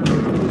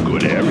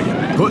 Good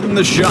area. Putting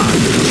the shock.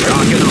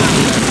 Shocking on.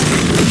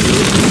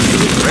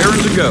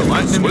 Raring to go.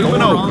 Lightning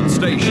Thor on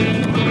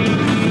station.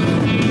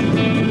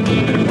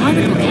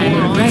 Particle Thor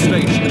cannon on ready.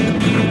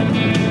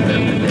 station.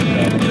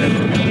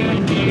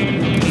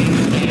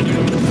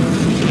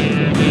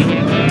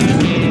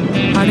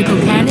 Particle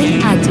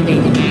cannon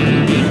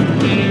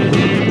activated.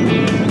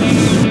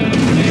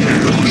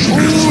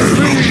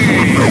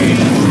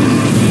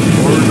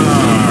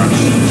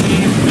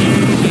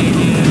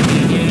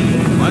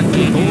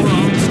 Lightning Thor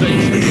on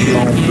station.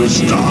 Beyond the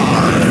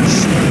stars.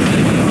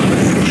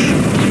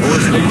 Thor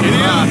station.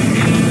 Giddy up.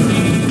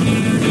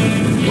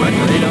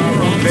 Lightning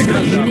Thor on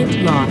station. Unit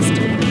lost.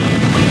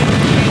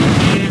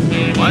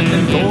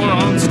 Lightning Thor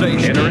on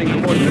station. Entering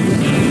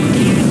coordinates.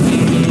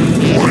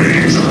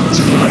 Wait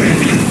until I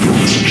get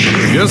those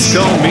chains. Just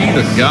call me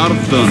the god of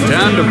thunder.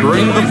 Time to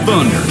bring the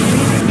thunder.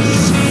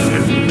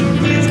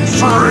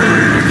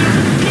 Free.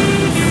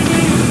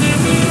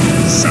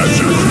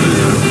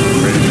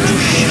 Ready to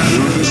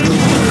shatter the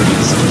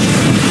stars.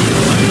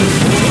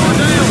 Thor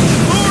down.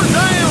 Thor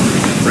down.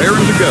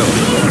 Raring to go.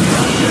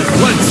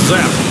 Let's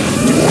zap.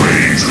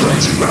 Wait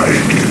until I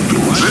get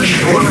those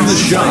Putting the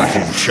chains. shock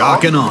and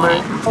shocking on.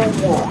 Made for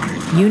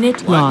walking.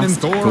 Unit Lightning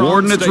lost. Thor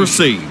coordinates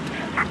received.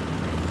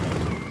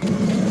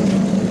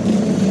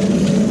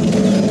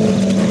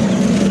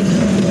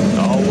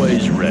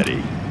 Always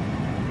ready.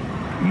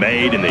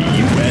 Made in the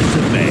US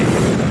of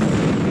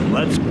A.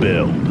 Let's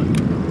build.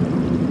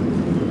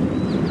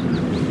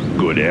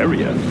 Good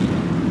area.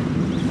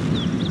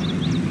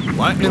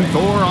 Lightning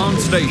Thor on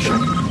station.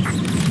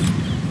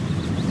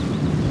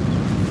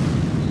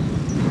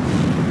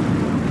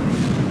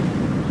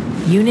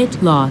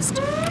 Unit lost.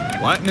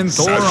 Lightning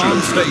Thor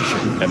on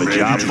station. Have a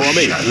job for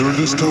me? Shatter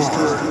the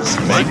stars.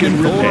 Lightning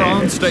Thor repair.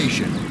 on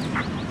station.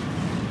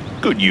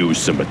 Could use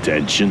some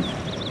attention.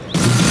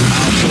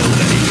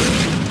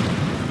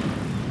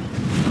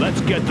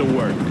 Let's get to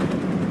work.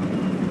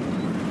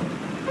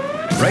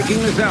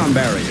 Breaking the sound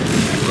barrier.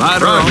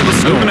 Rider on the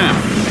scooping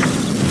out.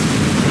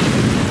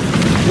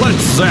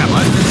 Let's zap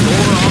Lightning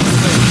Thor on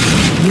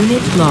station.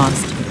 Unit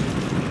lost.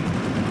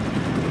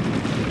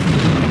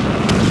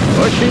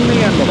 Pushing the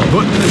envelope.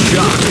 Putting the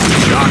shock.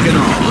 Shocking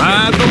on.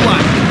 Ride the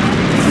lightning.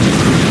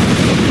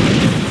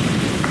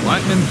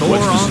 Lightning Thor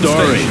What's the on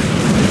story? station.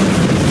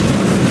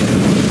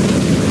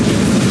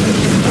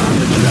 On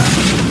the job.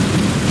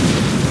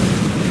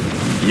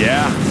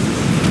 Yeah.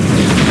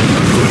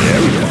 Good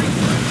area.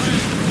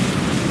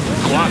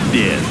 Clocked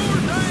in.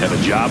 Have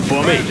a job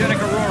for me? Cryogenic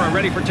Aurora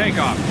ready for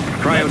takeoff.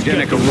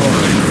 Cryogenic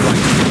Aurora in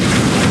flight.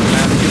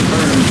 Mass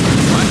confirmed.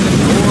 Lightning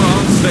Thor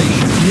on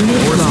station. Unit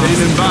Thor lost.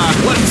 standing by.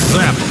 Let's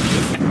zap him.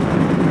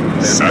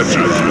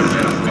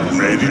 Satellite,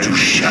 ready to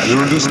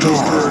shatter the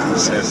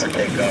stars.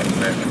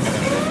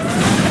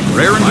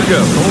 Raring to go.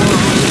 Thor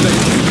on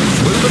station.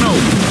 Swift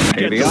over.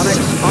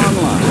 Avionics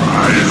online.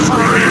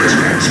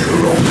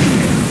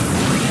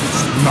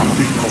 Not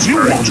because you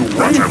want to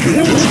run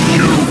away, just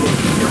you.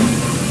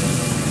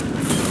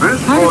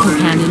 Particle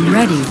cannon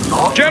ready.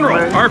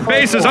 General, our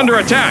base is under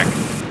attack.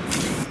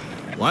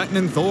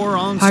 Lightning Thor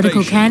on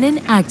Particle station. cannon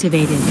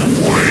activated.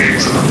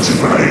 Wait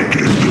until I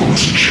get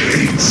those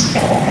chains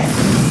off.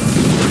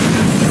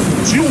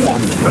 Do you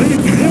want to play a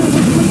game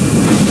with me?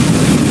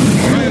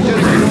 Cryogenic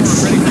Aurora ready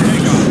for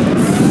takeoff.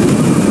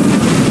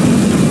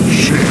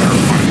 Share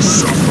my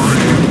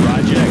suffering.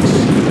 Projects.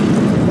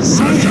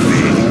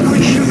 Certainly, we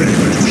should be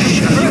able to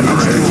shatter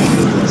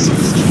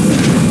it.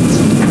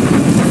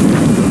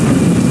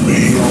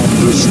 Beyond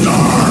the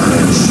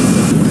stars,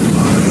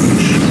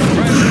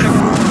 I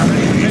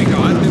shall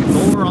Lightning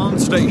Thor on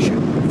station.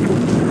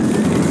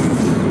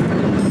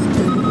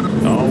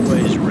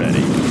 Always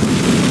ready.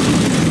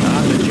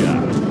 On the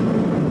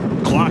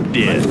job. Clocked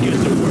in. Let's get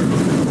to work.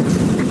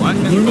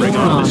 Lightning Unit Bring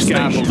Thor on the on station.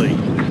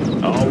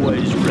 scaffolding.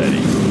 Always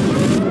ready.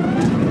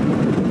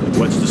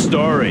 What's the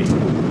story?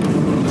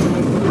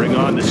 Bring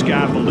on the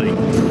scaffolding.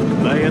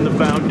 Lay in the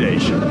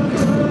foundation.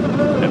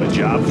 Have a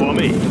job for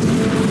me?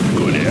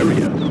 Good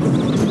area.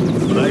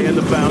 Lay in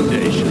the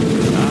foundation.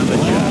 On the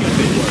job.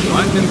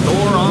 Lightning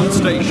Thor on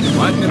station.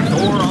 Lightning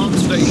Thor on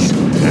station.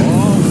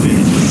 All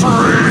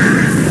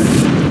finished.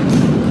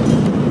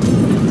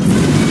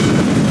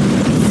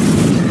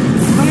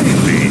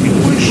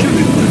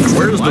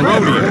 Where's the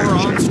Lightning rodeo? Thor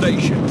on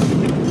station.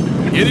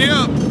 Giddy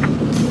up.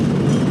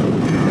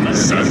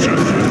 Satellite,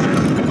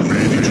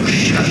 ready to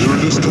shatter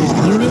the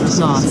stars. Unit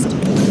lost.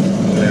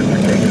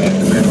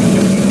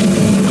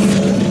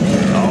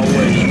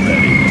 Always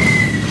ready.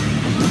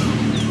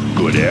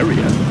 Good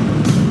area.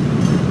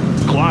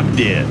 Clocked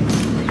in.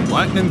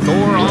 Lightning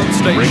Thor on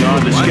station. Bring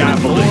on the Lightning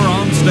scaffolding. Thor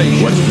on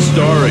station. What's the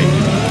story?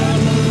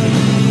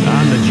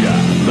 On the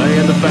job. Lay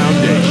in the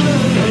foundation.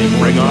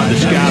 Bring on the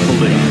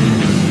scaffolding.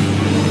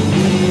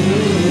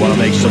 Want to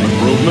make some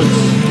improvements?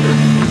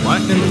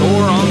 Lightning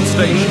Thor on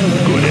station.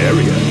 Good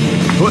area.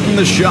 Putting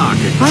the shock.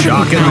 Particle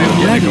Shocking cannon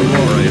on. ready.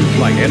 Aurora in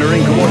flight.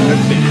 Entering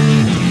coordinates.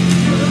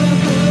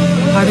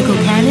 Particle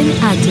cannon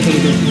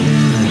activated.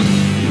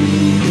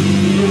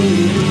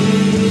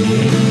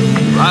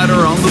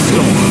 Rider on the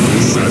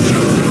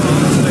storm.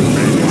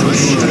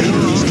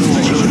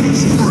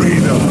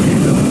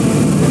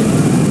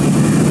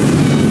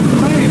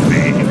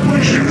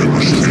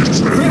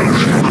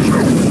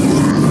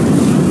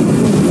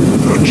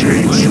 The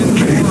chains you Lightning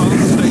gave Thor on me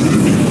station.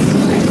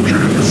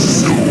 broken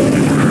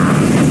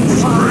soul.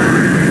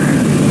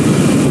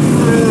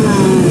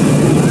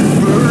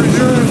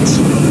 Brilliant!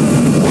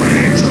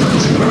 Wait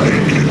until I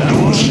get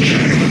those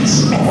chains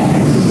off.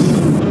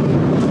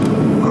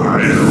 I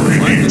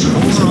Lightning read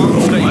Thor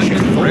on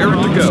station.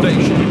 Raring to go.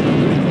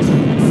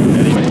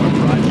 Any more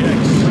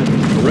projects?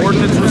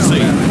 Coordinates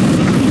received.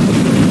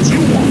 you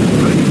want to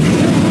play.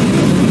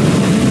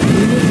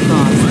 Unit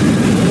lost.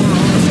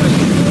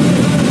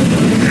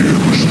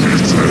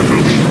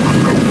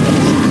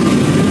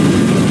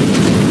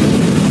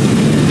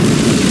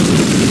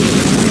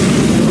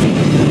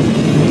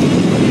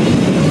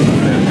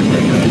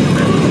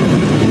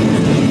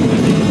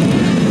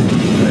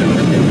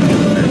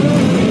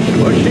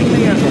 Pushing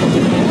the envelope.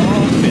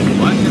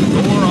 Lightning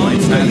Thor on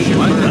station.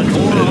 Lightning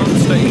Thor on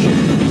station.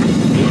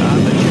 On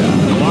the job.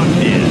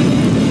 Clocked in.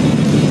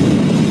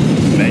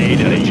 Made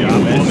and a job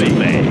for me.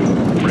 Made.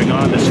 Bring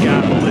on the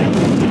scaffolding.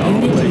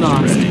 Always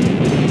lost. ready.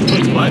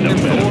 Let's find a Lightning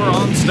better Thor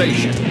on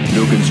station.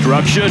 New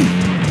construction.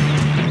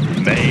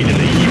 Made in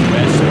the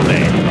U.S. of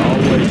A.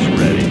 Always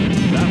ready.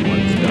 That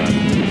one's done.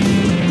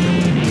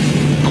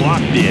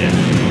 Clocked in.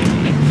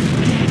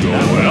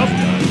 Going up.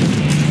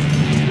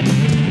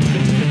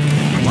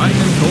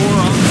 Lightning Thor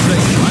on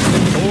station.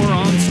 Lightning Thor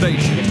on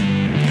station.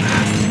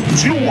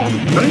 Do you want to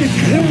play a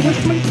game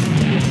with me?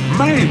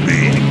 Maybe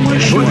we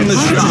should Putting the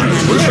shock.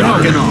 We're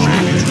shocking on.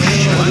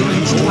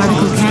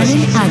 Particle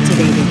cannon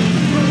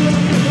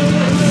activated.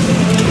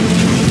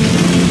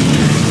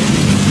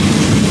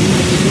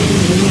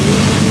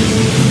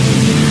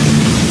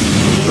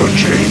 The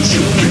chains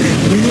you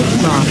gave me,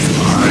 Unit lost.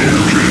 I'll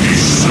really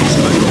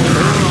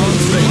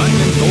soon.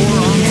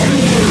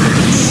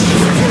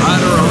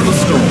 Rider on the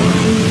storm.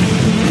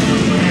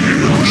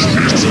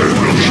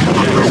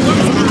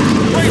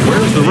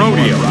 Where's the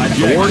rodeo?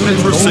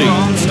 Coordinates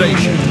received.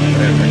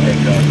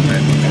 Station.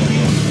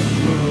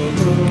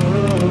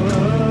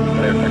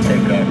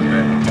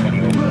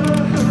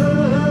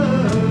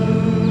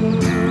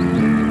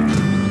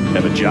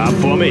 Have a job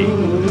for me?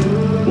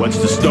 What's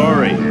the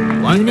story?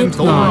 Lightning Unit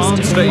Thor lost.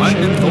 on station.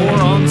 Lightning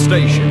Thor on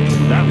station.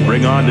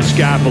 Bring on the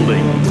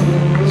scaffolding.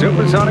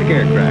 Supersonic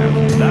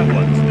aircraft. That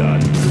one's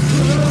done.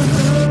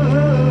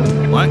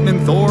 Lightning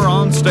Thor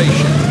on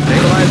station.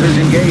 Stabilizers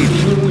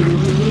engaged.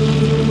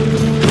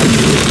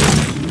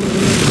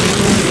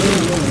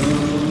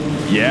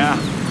 Yeah?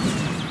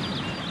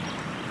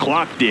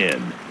 Clocked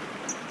in.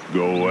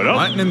 Going up.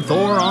 Lightning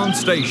Thor on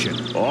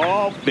station.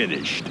 All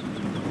finished.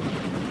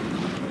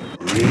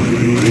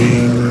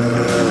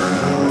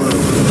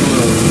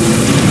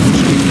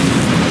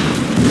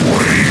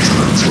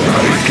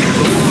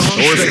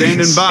 Thor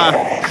standing by.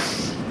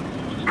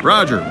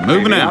 Roger,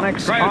 moving out.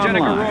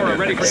 Cryogenic Aurora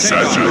ready for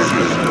takeoff.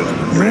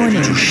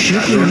 Warning,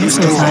 nuclear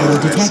missile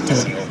silo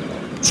detected.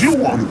 Do you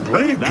want to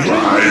play?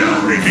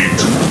 I need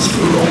to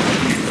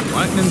slow.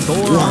 Lightning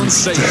Thor on One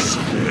step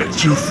station.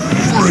 to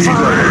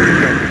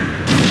freedom.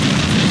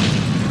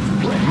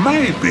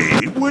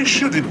 Maybe we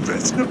should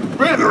invest in a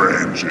better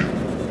engine.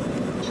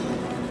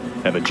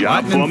 Have a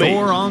job Lightning for me?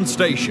 Thor on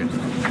station.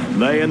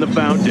 Laying the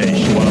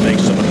foundation. Want to make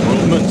some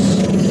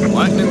improvements?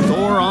 Lightning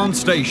Thor on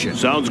station.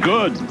 Sounds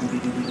good.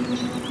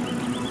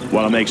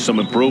 Want to make some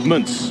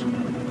improvements?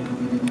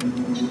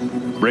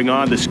 Bring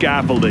on the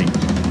scaffolding.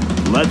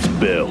 Let's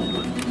build.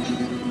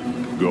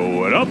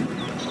 Going up.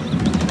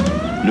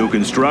 New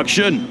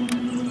construction.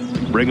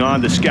 Bring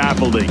on the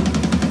scaffolding.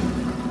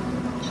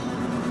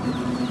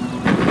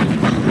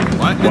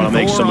 Lightning Want to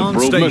make Thor some on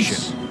improvements?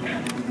 station.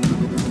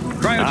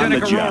 Cryogenic On the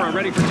Aurora job.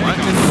 ready for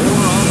Lightning takeoff.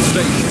 Thor on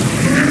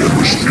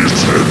station.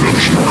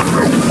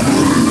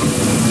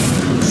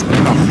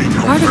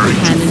 Particle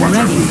cannon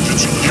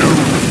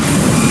ready.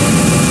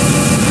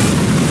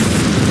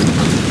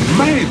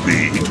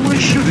 Maybe we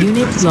should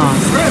Unit invest in a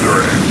lost.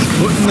 better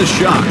engine. Putting the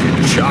shock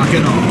and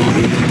shocking on.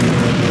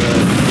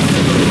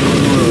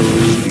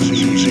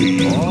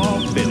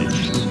 All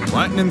finished.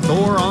 Lightning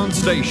Thor on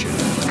station.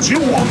 Do you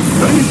want to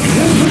play?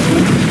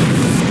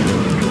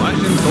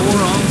 Lightning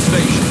Thor on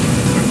station.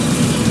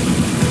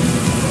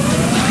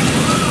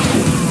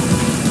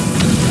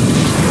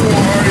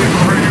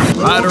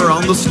 Rider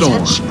on the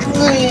storm.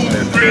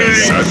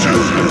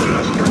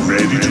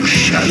 Ready to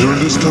shatter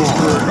the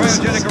stars.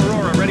 Cryogenic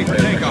Aurora ready for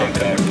takeoff.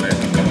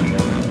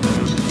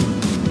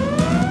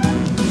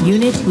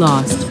 Unit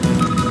lost.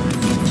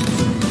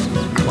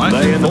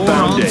 Lightning Laying the Thor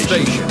on foundation.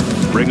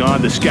 station. Bring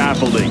on the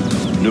scaffolding.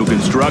 New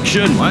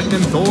construction.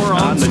 Lightning Thor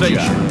on the station.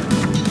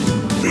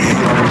 job.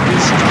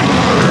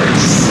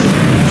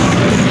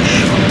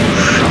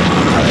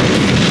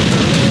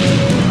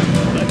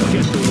 Let's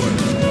get to work.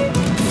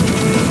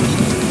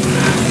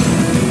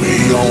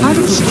 Beyond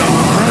the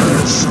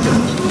stars,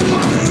 I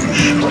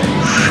shall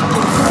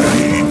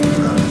shine.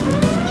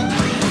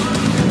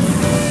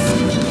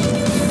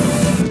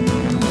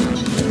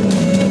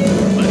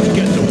 Let's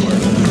get to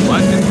work.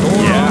 Lightning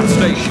Thor Yeah. on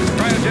station.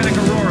 Cryogenic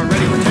Aurora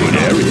ready for Good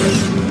takeoff. area.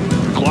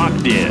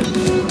 Clocked in.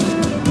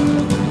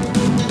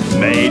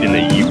 Made in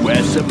the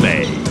US of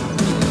A.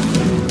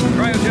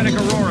 Cryogenic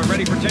Aurora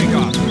ready for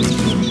takeoff.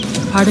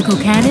 Particle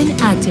cannon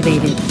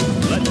activated.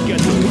 Let's get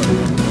to work.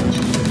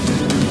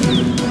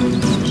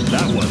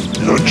 That was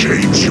The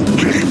chains you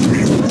gave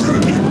me will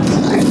be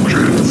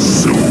broken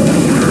soon.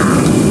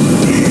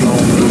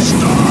 Beyond the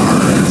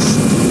stars,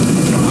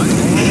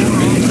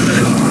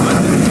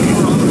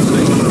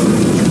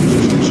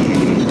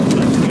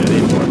 Let's get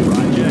in more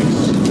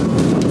projects.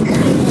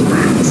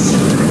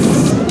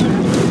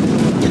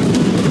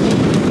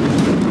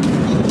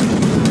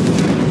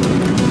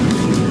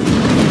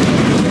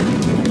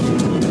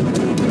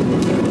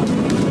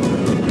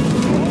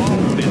 All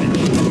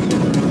finished.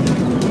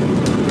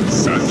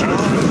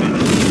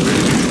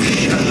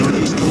 shatter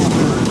the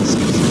stars.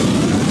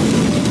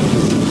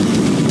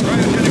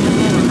 Cryogenic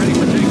Aurora ready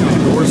for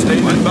takeoff. Thor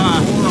standing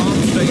by. Thor on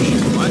station.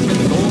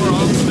 Lightning Thor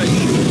on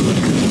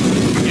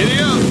station. Giddy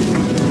up.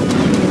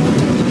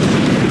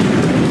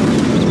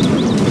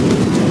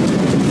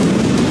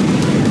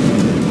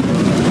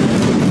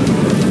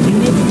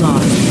 Unit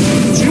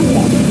lost. Do you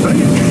want to play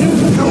a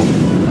game? No,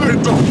 I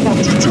don't want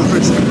to do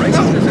this. Break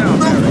this out,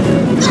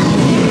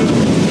 Barry.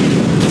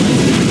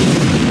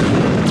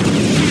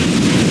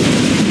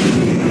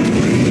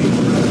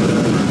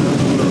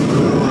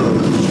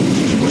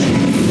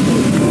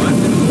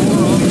 Lightning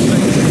Thor on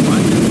station.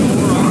 Lightning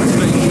Thor on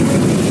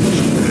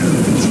station.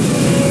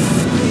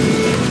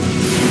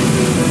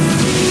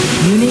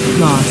 Unit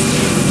lost.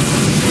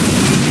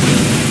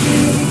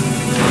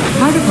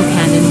 Particle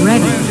cannon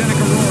ready.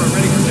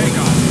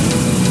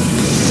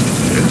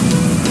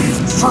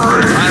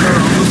 Rider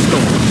on the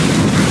storm.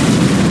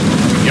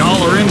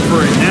 Y'all are in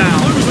for it now.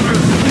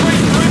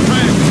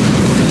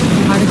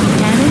 Particle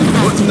cannon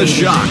Putting the activated.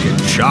 shock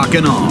and shock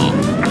and awe.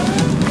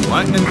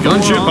 Lightning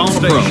gunship on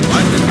approach.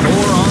 Lightning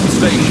Thor on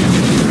station.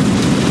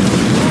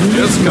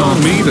 Just call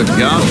me the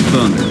God of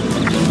Thunder.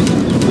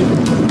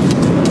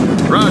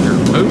 Roger,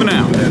 moving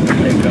out.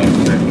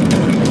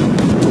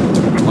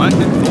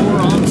 Lightning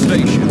Thor on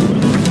station.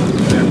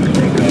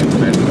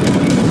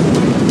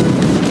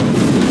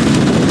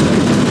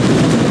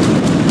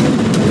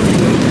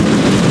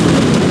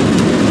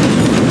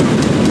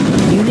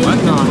 Unit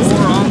Lightning lost.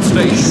 Thor on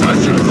station.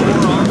 Lightning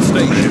Thor on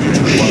station.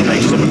 Want to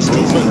make some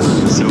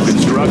improvements? New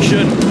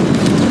construction?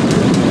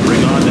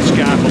 Bring on the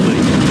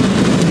scaffolding.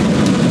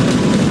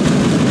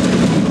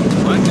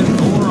 Lightning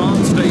Thor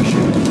on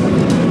station.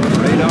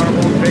 Radar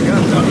won't pick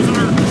us up.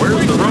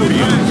 Where's the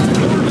rodeo?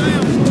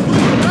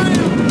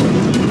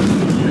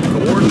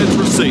 Coordinates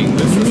received.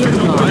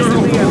 Unit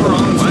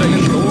lost.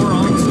 Lightning Thor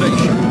on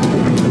station.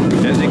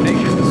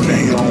 Designation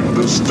set. Beyond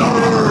the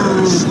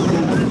stars.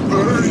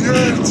 There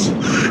yet.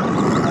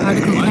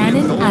 Particle Lightning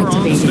cannon Thor on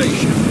activated.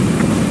 station.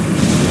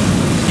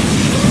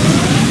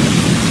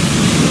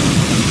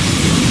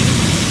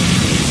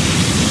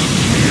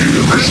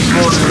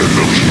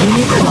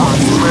 Unit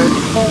lost.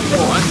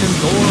 Lightning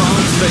Thor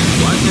on station.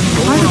 Lightning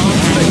Thor Particle on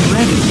cannon station.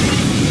 ready.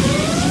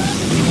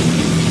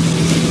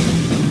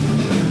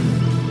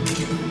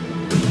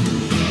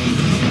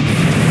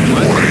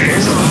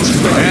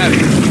 Addy.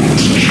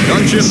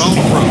 Gunship on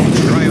approach.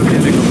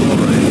 Cryogenic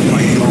aurora.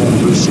 Beyond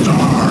the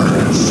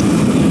stars.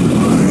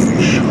 I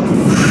shall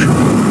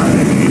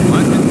shine.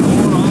 Lightning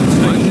Thor on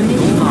station.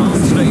 Thor on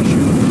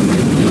station.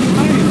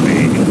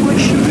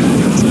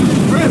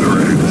 Better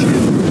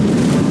engine.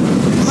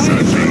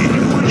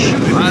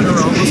 Rider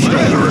on the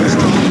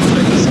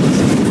station.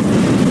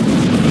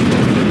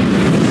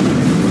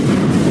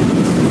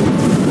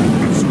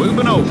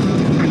 Swooping over.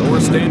 Thor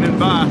standing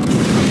by.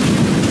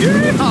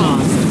 Unit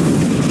lost.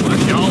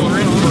 Like y'all are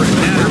in for it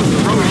now. The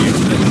rodeo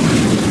station.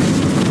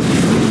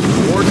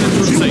 Coordinates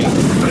received.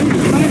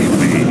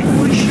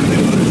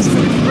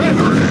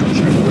 Better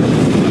engine.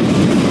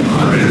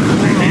 Lightning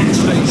Thor on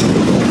station.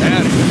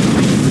 Addy.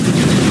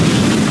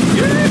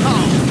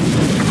 Yeehaw!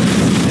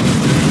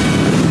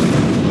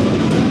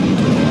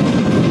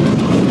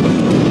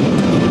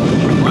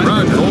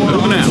 Roger,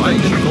 moving out.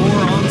 Thor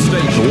on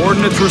station.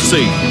 Coordinates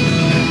received.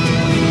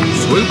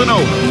 Swooping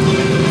over.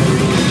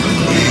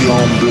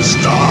 Beyond the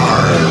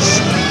stars.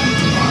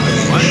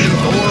 Lightning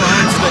Thor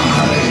on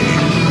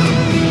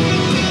station.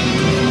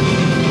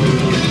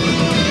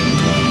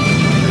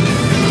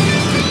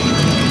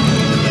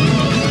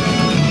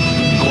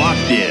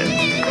 Clocked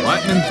in.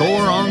 Lightning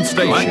Thor on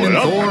station. Lightning What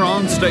up? Thor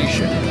on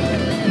station.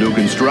 New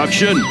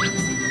construction?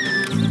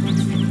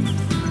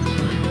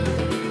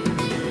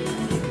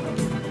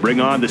 Bring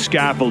on the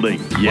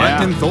scaffolding. Yeah,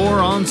 Lightning Thor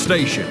on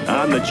station.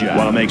 on the job.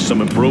 Want to make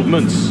some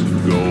improvements?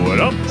 Going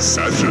up.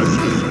 Saturn.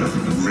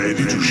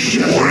 Ready to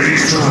shatter.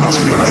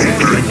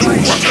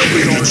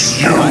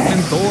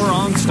 Lightning Thor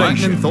on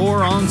station. Lightning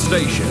Thor on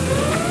station.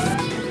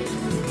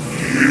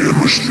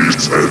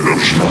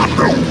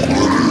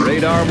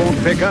 Radar won't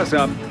pick us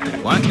up.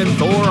 Lightning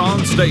Thor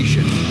on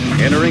station.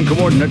 Entering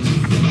coordinates.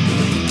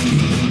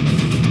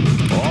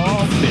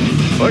 All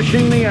finished.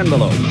 Pushing the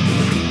envelope.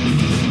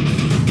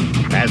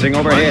 Passing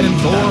overhead. Lightning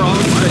Thor on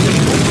station.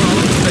 Thor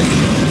on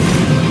station.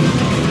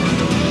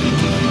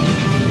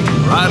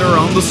 Rider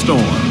on the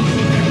storm.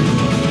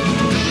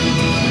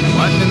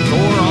 Lightning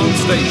Thor on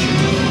station.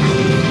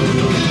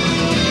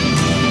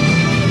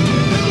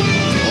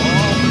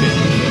 All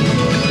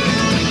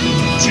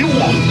finished. You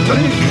want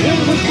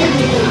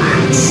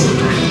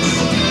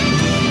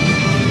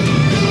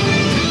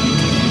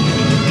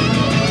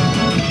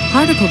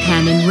Particle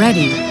cannon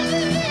ready.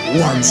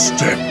 one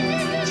step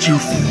to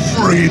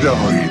freedom.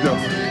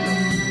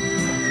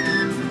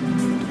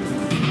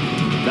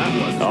 That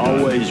one's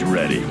always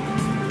ready.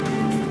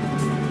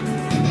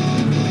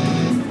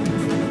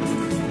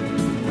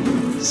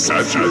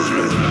 Saturn,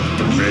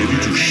 ready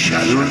to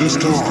shatter the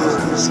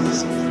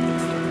stars.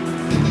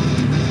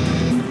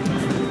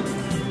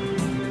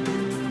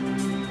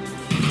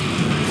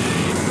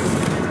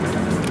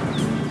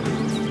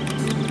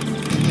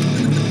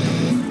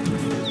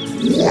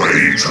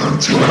 Wait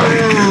until I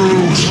get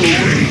those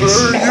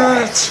chains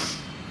yet.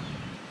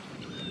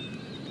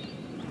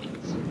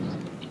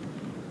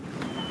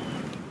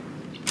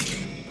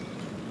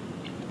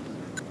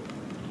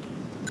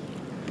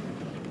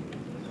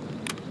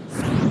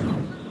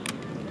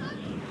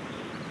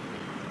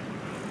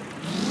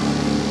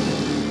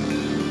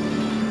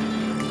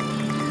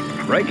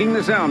 Breaking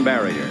the sound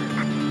barrier.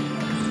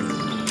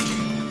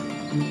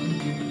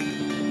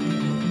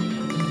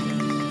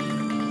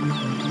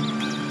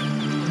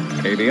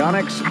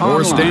 Avionics Thor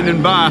online.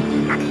 standing by.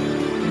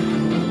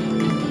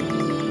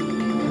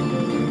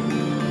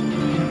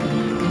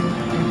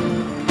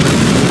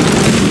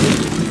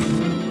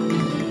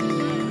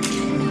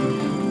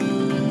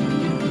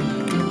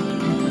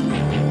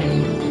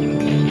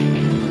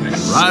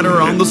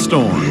 Rider on the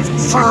storm.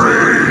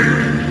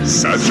 Free!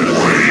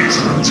 Wait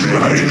until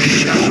I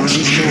get those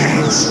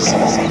chains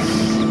off.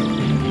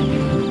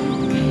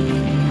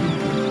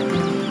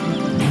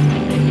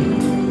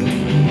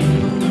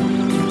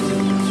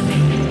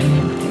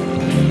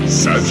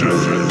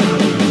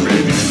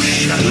 Ready to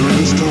shatter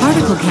and start.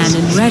 Particle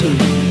cannon ready.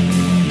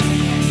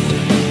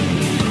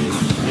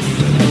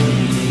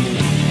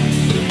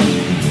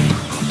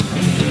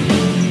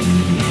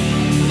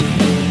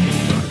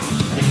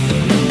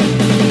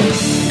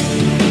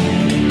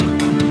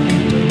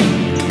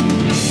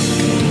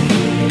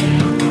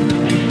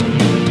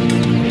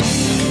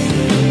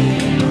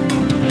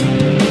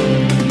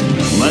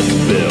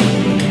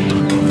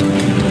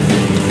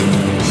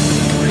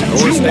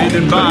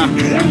 Standing by.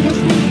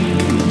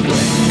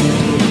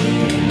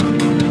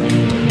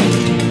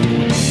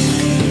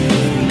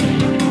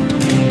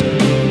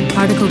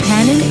 Particle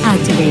cannon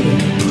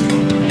activated.